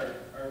taimen or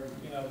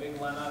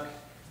big lennox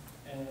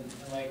in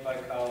Lake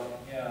Baikal.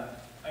 Yeah,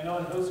 I know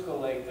in Hunskul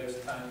Lake there's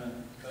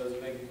taimen, those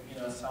big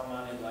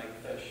salmonid-like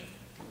fish.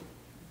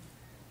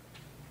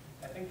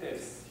 I think I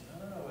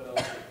don't know what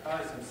else.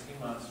 Probably some sea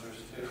monsters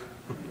too.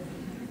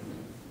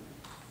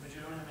 But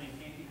you don't have any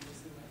paintings to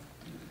see?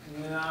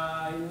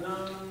 No,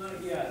 not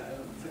yet.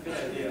 It's a good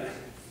idea.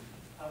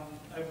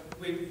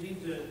 We need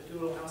to do a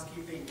little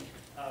housekeeping.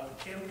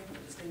 Kim, the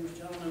distinguished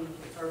gentleman with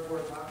the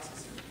cardboard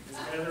boxes, is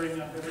gathering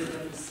up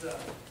everybody's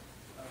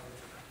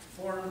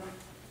form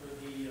for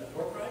the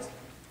door prize.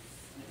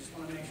 And I just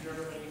want to make sure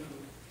everybody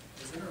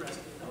who is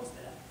interested knows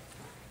that.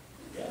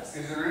 Yes.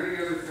 Is there any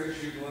other fish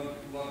you'd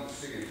love to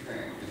see in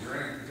paint? Is there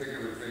any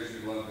particular fish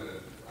you'd love to,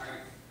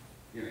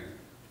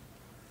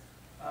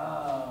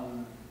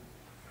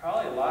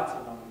 Probably lots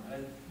of them.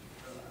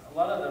 A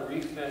lot of the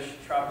reef fish,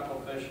 tropical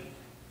fish.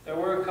 There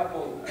were a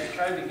couple. I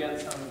tried to get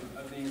some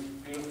of these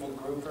beautiful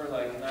grouper,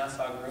 like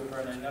Nassau grouper,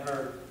 and I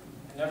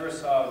never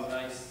saw a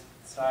nice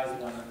sized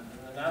one.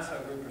 And the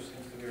Nassau grouper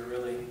seems to be a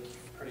really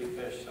pretty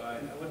fish, so I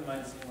wouldn't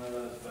mind seeing one of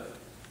those. But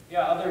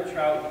yeah, other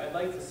trout. I'd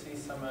like to see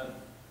some of,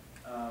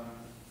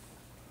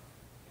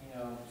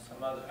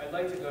 some other. I'd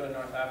like to go to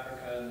North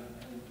Africa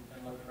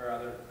and look for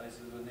other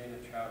places with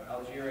native trout.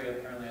 Algeria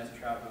apparently has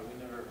trout, but we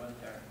never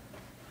went there.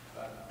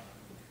 But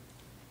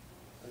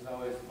there's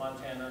always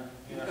Montana,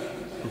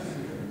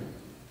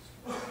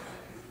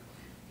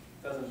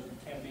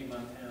 can't be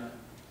Montana.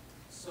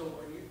 So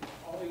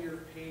all your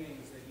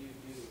paintings that you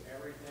do,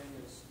 everything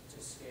is to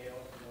scale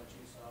from what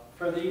you saw?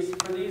 For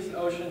these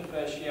ocean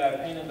fish, yeah, I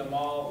painted them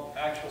all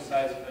actual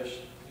size fish,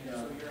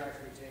 So you're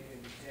actually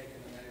taking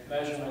the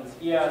measurements.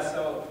 Yeah,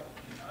 so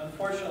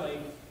unfortunately,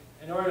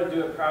 in order to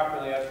do it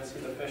properly, I have to see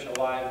the fish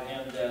alive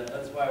and dead.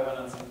 That's why I went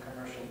on some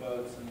commercial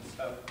boats and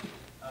stuff.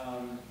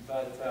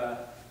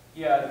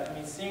 Yeah, I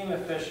mean, seeing the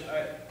fish,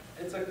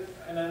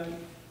 and I'm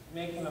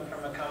making them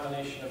from a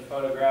combination of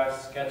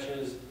photographs,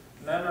 sketches.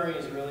 Memory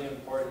is really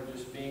important,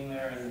 just being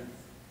there and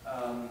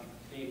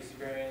the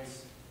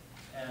experience,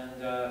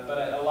 and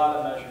but a lot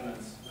of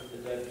measurements with the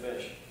dead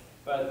fish.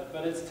 But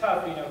it's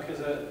tough,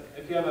 because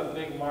if you have a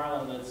big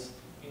marlin that's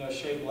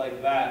shaped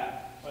like that,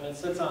 when it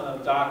sits on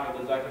the dock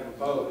of a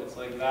boat, it's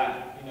like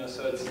that,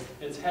 so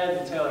its head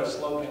and tail are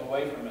sloping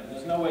away from it. And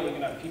there's no way you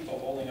can have people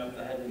holding up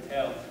the head and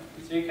tail.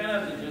 So you kind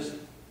of have to just,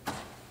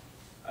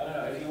 I don't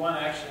know, if you want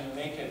to actually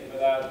make it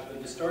without the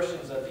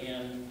distortions at the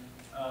end,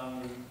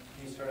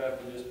 you sort of have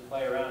to just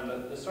play around.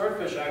 But the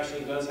swordfish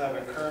actually does have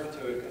a curve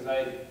to it, because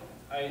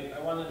I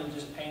wanted to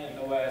just paint it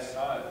the way I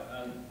saw it,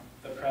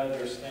 the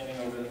predator standing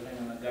over the thing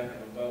on the deck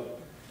of a boat.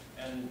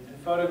 And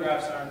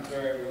photographs aren't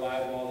very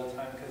reliable all the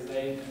time because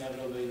they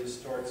inevitably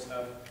distort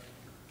stuff.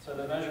 So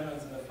the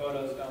measurements in the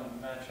photos don't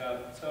match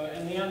up. So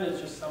in the end,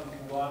 it's just some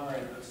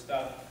conglomerate of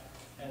stuff,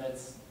 and it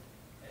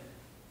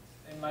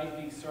might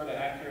be sort of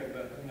accurate,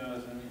 but who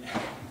knows? I mean,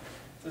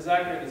 it's as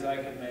accurate as I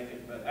could make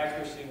it, but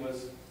accuracy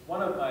was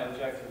one of my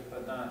objectives,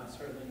 but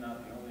certainly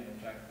not the only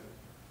objective.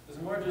 It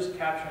was more just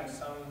capturing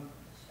some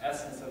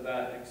essence of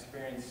that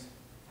experience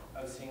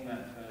of seeing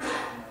that fish.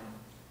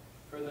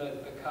 For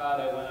the cod,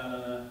 I went out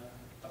on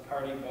a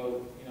party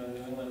boat. In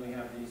New England we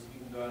have these, you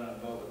can go out on a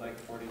boat with like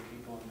 40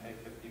 people and pay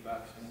 $50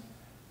 and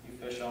you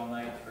fish all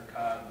night for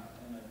cod,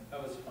 and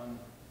that was fun.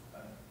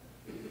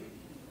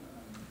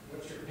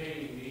 What's your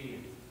painting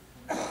medium?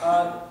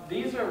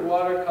 These are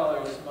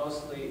watercolors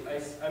mostly.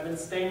 I've been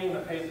staining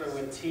the paper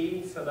with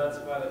tea, so that's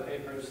why the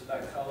paper is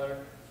that color.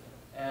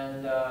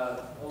 And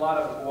a lot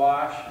of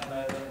gouache, and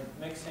I've been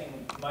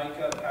mixing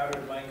mica,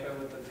 powdered mica,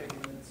 with the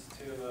pigments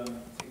to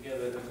give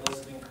it a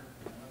glistening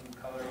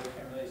color. You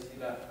can't really see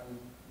that from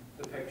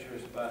the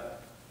pictures,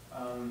 but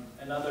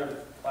and other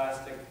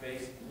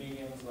plastic-based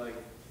mediums like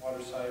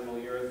water-soluble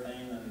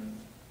urethane and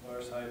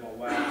water-soluble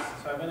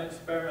wax. So I've been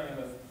experimenting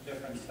with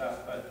different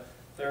stuff, but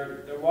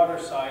they're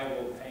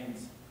water-soluble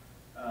paints,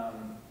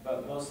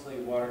 but mostly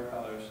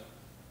watercolors.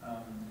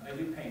 I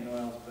do paint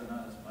oils, but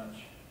not as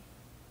much.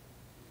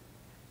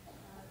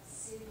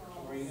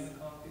 Seagulls. Were you going to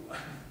call people?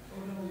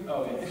 Oh,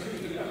 Oh, yeah.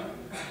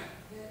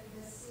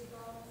 The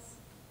seagulls,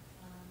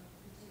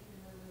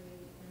 particularly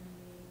in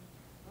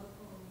the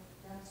local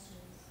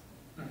dumpsters,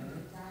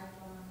 dive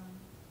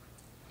on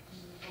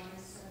the water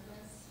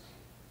surface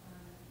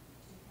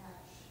to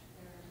catch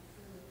their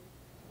food.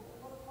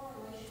 What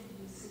correlation do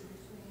you see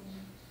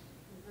between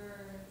the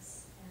birds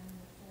and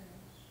the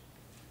fish?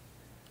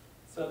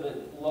 So the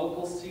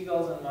local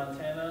seagulls in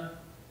Montana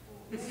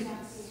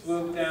Swoop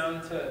swoop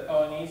down to,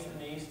 in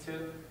the east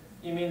too?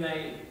 You mean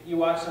you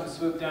watch them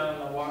swoop down in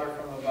the water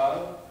from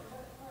above?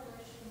 What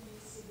correlation do you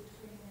see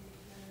between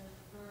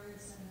the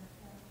birds and the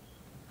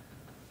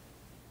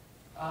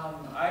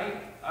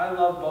fish? I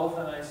love both,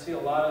 and I see a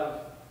lot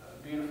of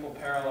beautiful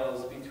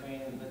parallels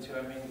between the two.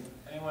 I mean,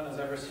 anyone who's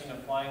ever seen a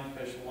flying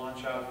fish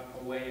launch off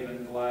a wave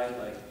and glide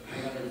like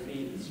 300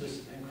 feet, it's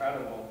just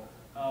incredible.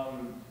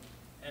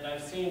 And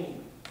I've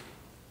seen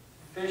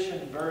fish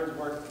and birds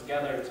work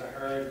together to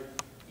herd,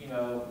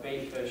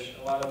 bait fish.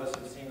 A lot of us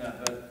have seen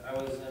that, but I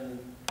was in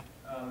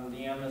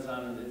the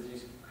Amazon, and there's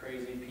these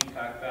crazy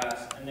peacock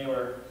bass, and they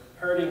were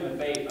herding the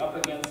bait up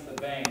against the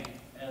bank,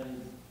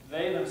 and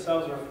they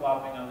themselves were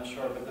flopping on the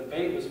shore, but the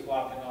bait was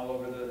flopping all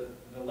over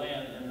the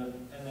land,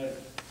 and the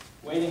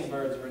wading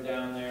birds were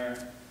down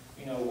there,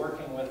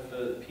 working with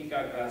the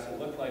peacock bass, it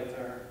looked like,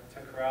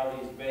 to corral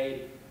these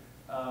bait.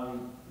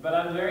 But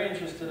I'm very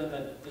interested in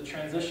the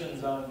transition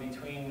zone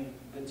between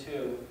the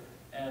two,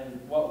 and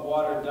what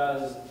water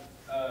does,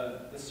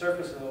 the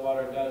surface of the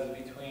water does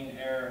between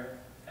air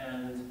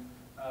and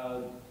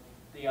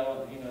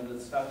the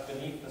stuff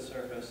beneath the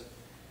surface.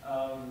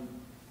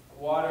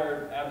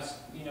 Water,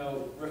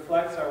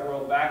 reflects our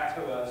world back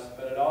to us,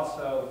 but it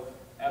also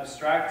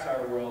abstracts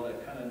our world.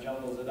 It kind of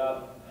jumbles it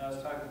up. And I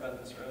was talking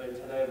about this earlier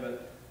today,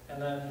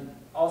 and then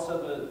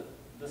also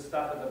the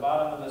stuff at the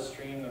bottom of the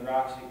stream, the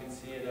rocks, you can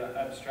see it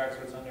abstracts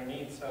what's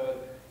underneath. So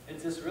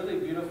it's this really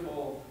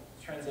beautiful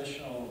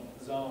transitional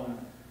zone.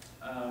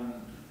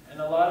 And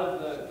a lot of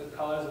the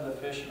colors of the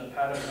fish and the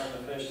patterns on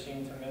the fish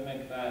seem to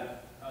mimic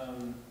that,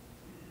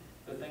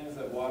 the things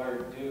that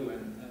water do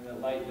and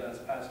that light does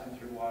passing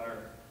through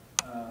water.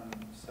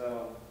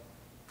 So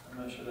I'm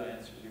not sure that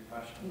answers your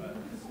question, but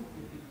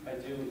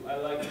I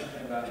like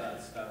thinking about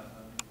that stuff.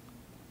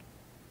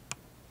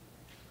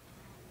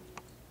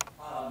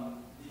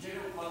 The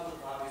general public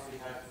obviously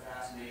has a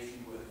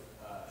fascination with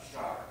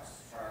sharks,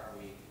 Shark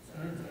Week,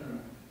 etc.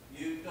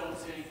 You don't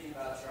say anything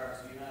about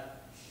sharks. Do you not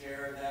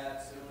share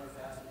that similar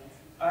fascination?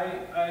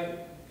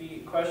 The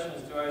question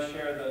is, do I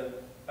share the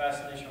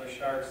fascination with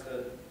sharks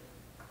that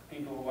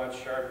people who watch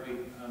Shark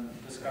Week on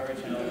Discovery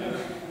Channel do?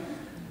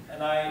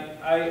 And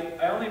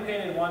I only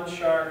painted one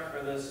shark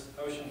for this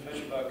ocean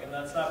fish book, and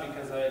that's not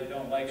because I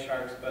don't like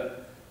sharks,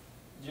 but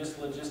just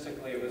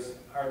logistically it was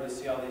hard to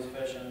see all these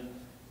fish.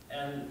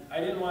 And I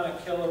didn't want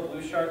to kill a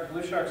blue shark.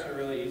 Blue sharks are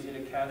really easy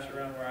to catch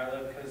around where I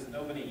live because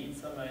nobody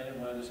eats them. I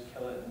didn't want to just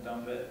kill it and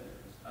dump it.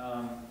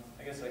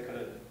 I guess I could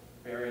have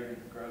buried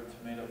and grown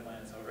tomato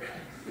plants over it.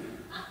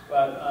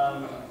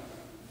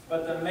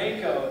 But the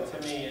mako,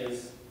 to me,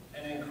 is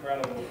an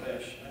incredible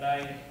fish. And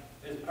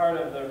as part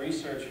of the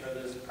research for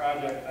this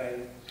project,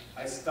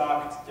 I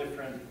stalked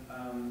different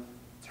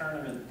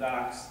tournament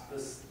docks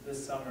this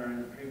summer and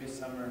the previous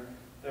summer.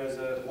 There's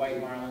a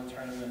white marlin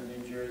tournament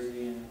in New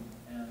Jersey and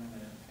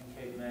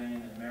Cape May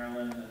and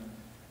Maryland,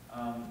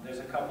 and there's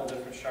a couple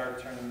different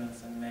shark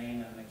tournaments in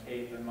Maine and the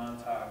Cape and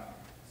Montauk.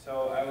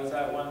 So I was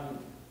at one,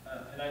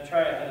 and I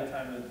try ahead of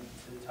time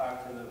to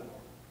talk to the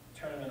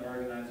tournament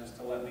organizers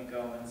to let me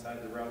go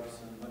inside the ropes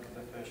and look at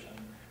the fish.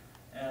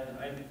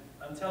 And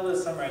until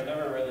this summer, I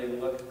never really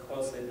looked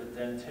closely at the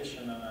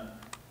dentition on a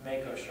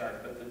mako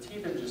shark, but the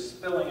teeth are just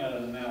spilling out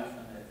of the mouth,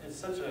 and it's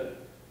such a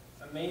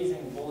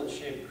amazing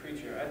bullet-shaped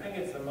creature. I think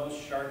it's the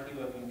most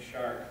sharky-looking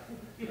shark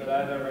that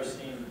I've ever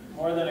seen,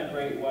 more than a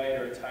great white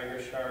or a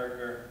tiger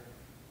shark.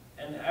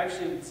 And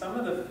actually, some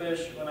of the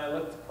fish, when I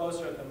looked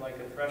closer at them, like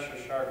a thresher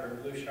shark or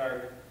blue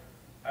shark,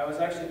 I was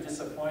actually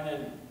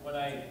disappointed when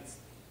I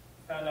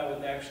found out what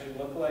they actually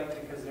look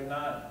like, because they're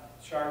not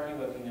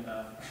sharky-looking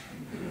enough.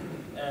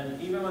 And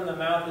even when the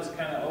mouth is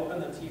kind of open,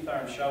 the teeth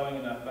aren't showing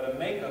enough. But a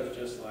mako's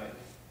just like,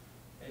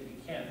 you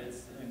can't.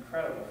 It's an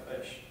incredible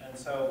fish. And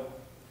so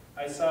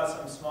I saw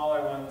some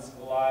smaller ones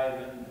alive,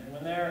 and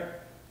when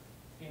they're,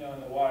 in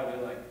the water,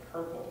 they're like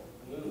purple,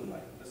 blue,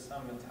 like there's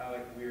some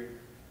metallic weird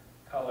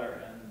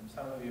color. And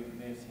some of you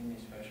may have seen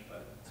these fish,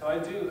 but so I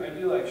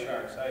do like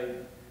sharks.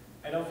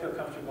 I don't feel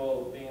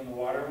comfortable being in the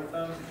water with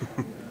them,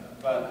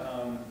 but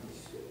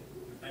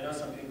I know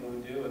some people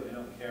who do and they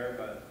don't care.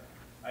 But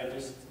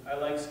I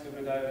like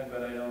scuba diving,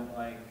 but I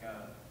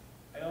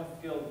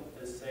don't feel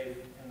as safe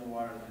in the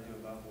water as I do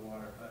above the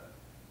water.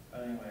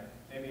 But anyway,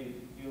 maybe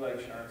you like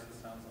sharks. It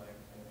sounds like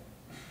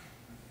maybe.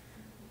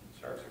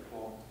 Sharks are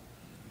cool.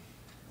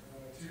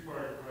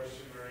 Two-part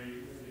question: Are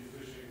you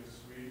fishing this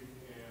week,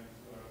 and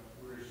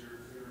where is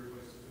your favorite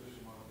place to fish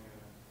in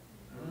Montana?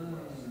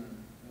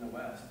 In the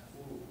west.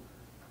 Ooh.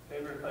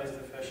 Favorite place to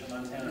fish in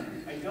Montana.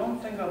 I don't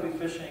think I'll be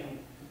fishing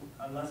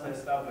unless I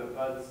stop at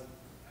Bud's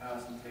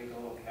house and take a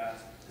little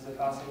cast. Is it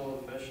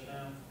possible to fish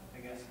now? I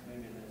guess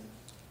maybe it is.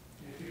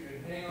 If you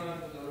can hang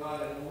on to the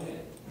rod in the wind.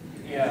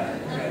 Yeah,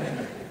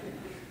 okay.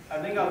 I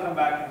think I'll come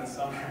back in the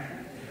summer.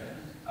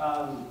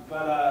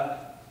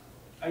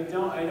 I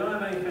don't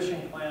have any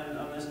fishing planned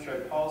on this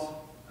trip. Paul's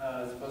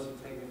supposed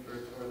to take me for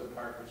a tour of the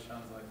park, which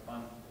sounds like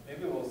fun.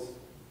 Maybe we'll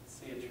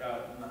see a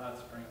trout in the hot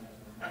springs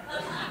or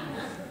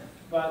something.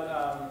 But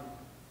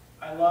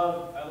I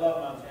love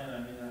Montana. I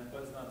mean,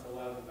 what's not to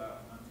love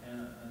about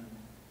Montana?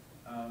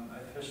 And I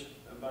fished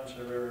a bunch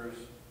of rivers,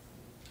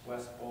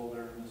 West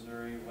Boulder,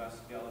 Missouri, West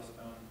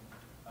Yellowstone,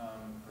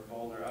 for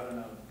Boulder. I don't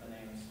know the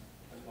names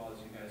as well as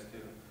you guys do.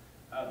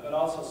 But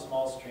also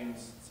small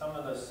streams. Some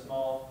of the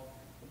small,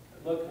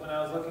 when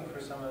I was looking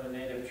for some of the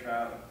native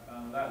trout,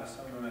 that was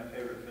some of my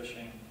favorite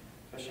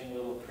fishing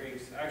little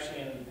creeks.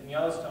 Actually, in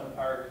Yellowstone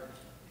Park,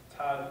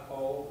 Todd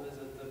Cole, is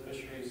it the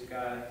fisheries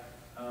guy,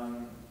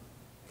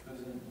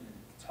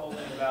 told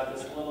me about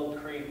this little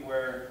creek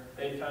where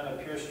they found a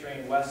pure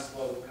strain West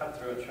Slope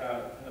cutthroat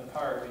trout in the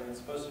park, and it's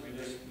supposed to be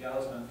just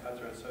Yellowstone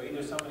cutthroat. So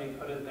either somebody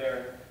put it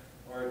there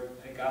or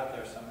it got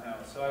there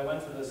somehow. So I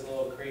went to this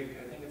little creek,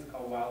 I think it's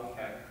called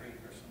Wildcat Creek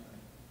or something.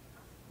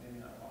 Maybe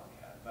not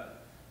Wildcat, but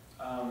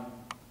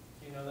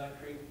do you know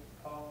that creek,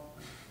 Paul?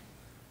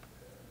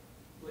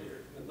 Later.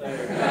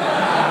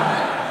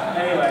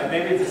 Anyway,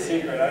 maybe it's a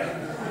secret.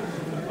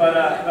 But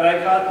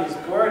I caught these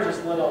gorgeous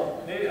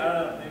little, maybe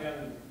I'm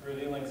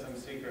revealing some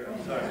secret,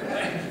 I'm sorry.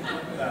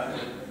 No.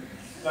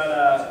 But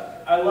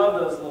I love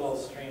those little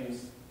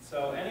streams.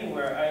 So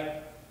anywhere,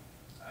 I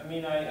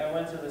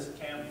went to this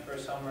camp for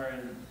summer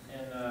in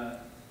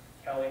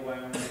Kelly,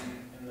 Wyoming,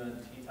 in the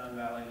Teton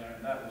Valley there,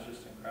 and that was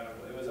just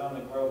incredible. It was on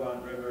the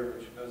Grovant River,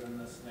 which goes in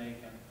the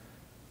Snake, and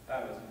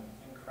that was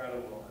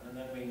incredible. And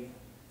then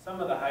some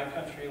of the high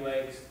country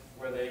lakes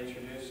where they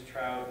introduce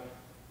trout,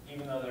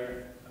 even though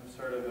I'm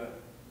sort of a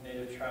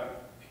native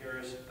trout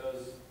purist,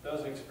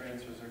 those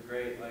experiences are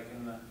great, like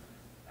in the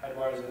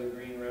headwaters of the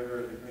Green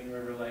River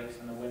Lakes,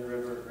 and the Wind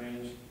River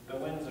Range. The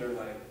winds are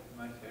like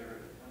one of my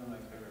favorite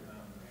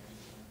mountain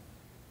ranges.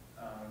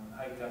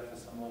 Hiked up to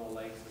some little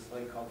lakes, this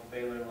lake called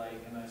Phaler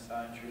Lake, and I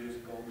saw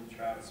introduced golden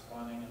trout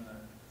spawning in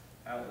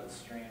the outlet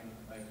stream,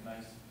 like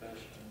nice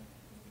fish. And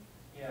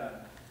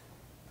yeah,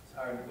 it's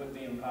hard. It would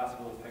be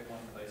impossible to pick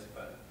one place,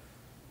 but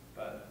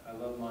I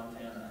love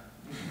Montana.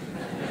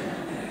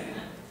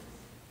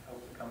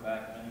 Hope to come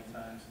back many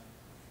times.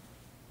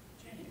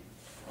 Jenny,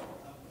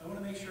 I want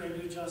to make sure I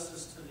do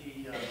justice to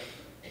the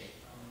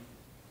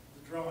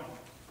drawing.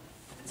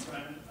 And so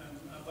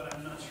but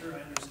I'm not sure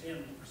I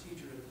understand the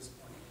procedure at this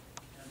point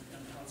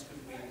and how it's going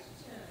to be.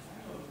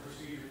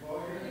 Procedure while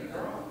you're in the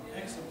draw.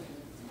 Excellent.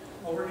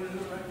 Oh, we're going to do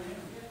it right now.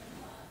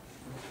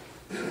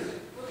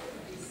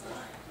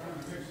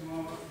 Fix them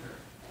all up there.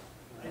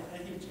 I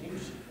think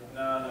James should draw.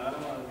 No, I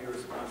don't want to be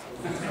responsible.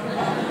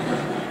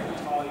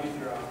 Paul, you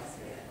draw.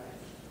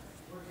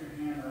 Work your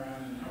hand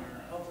around in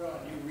there. I'll draw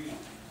and you read.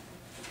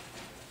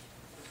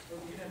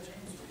 Well, you have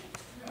James read.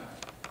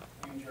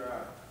 Yeah. You draw,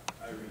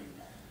 I read.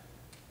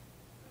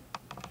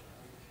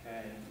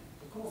 Okay.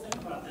 The cool thing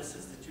about this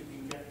is that you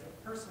can get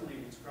personally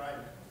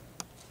described.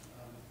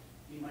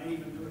 He might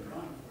even do a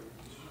drawing for you.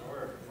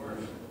 Sure, of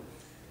course.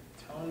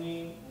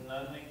 Tony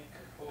Nunnick.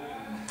 Do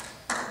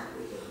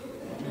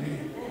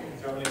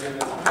you want me to give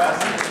this a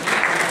test?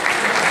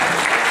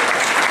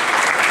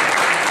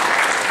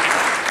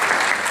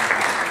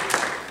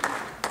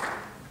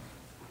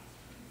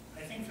 I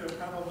think there are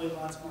probably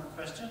lots more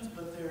questions,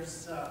 but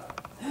there's a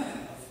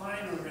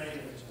fine array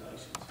of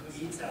who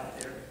eats out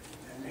there,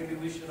 and maybe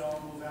we should all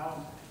move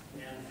out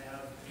and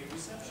have a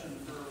reception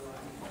for.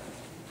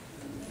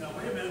 No,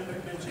 wait a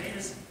minute. Jane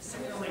is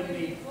signaling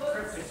me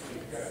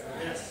cryptically.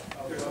 Yes,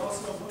 there's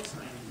also a book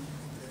signing.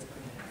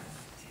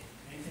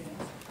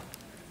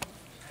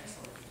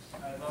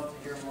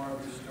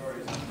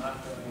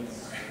 not going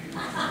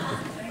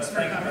anywhere. Thanks But for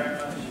thank you coming. very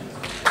much.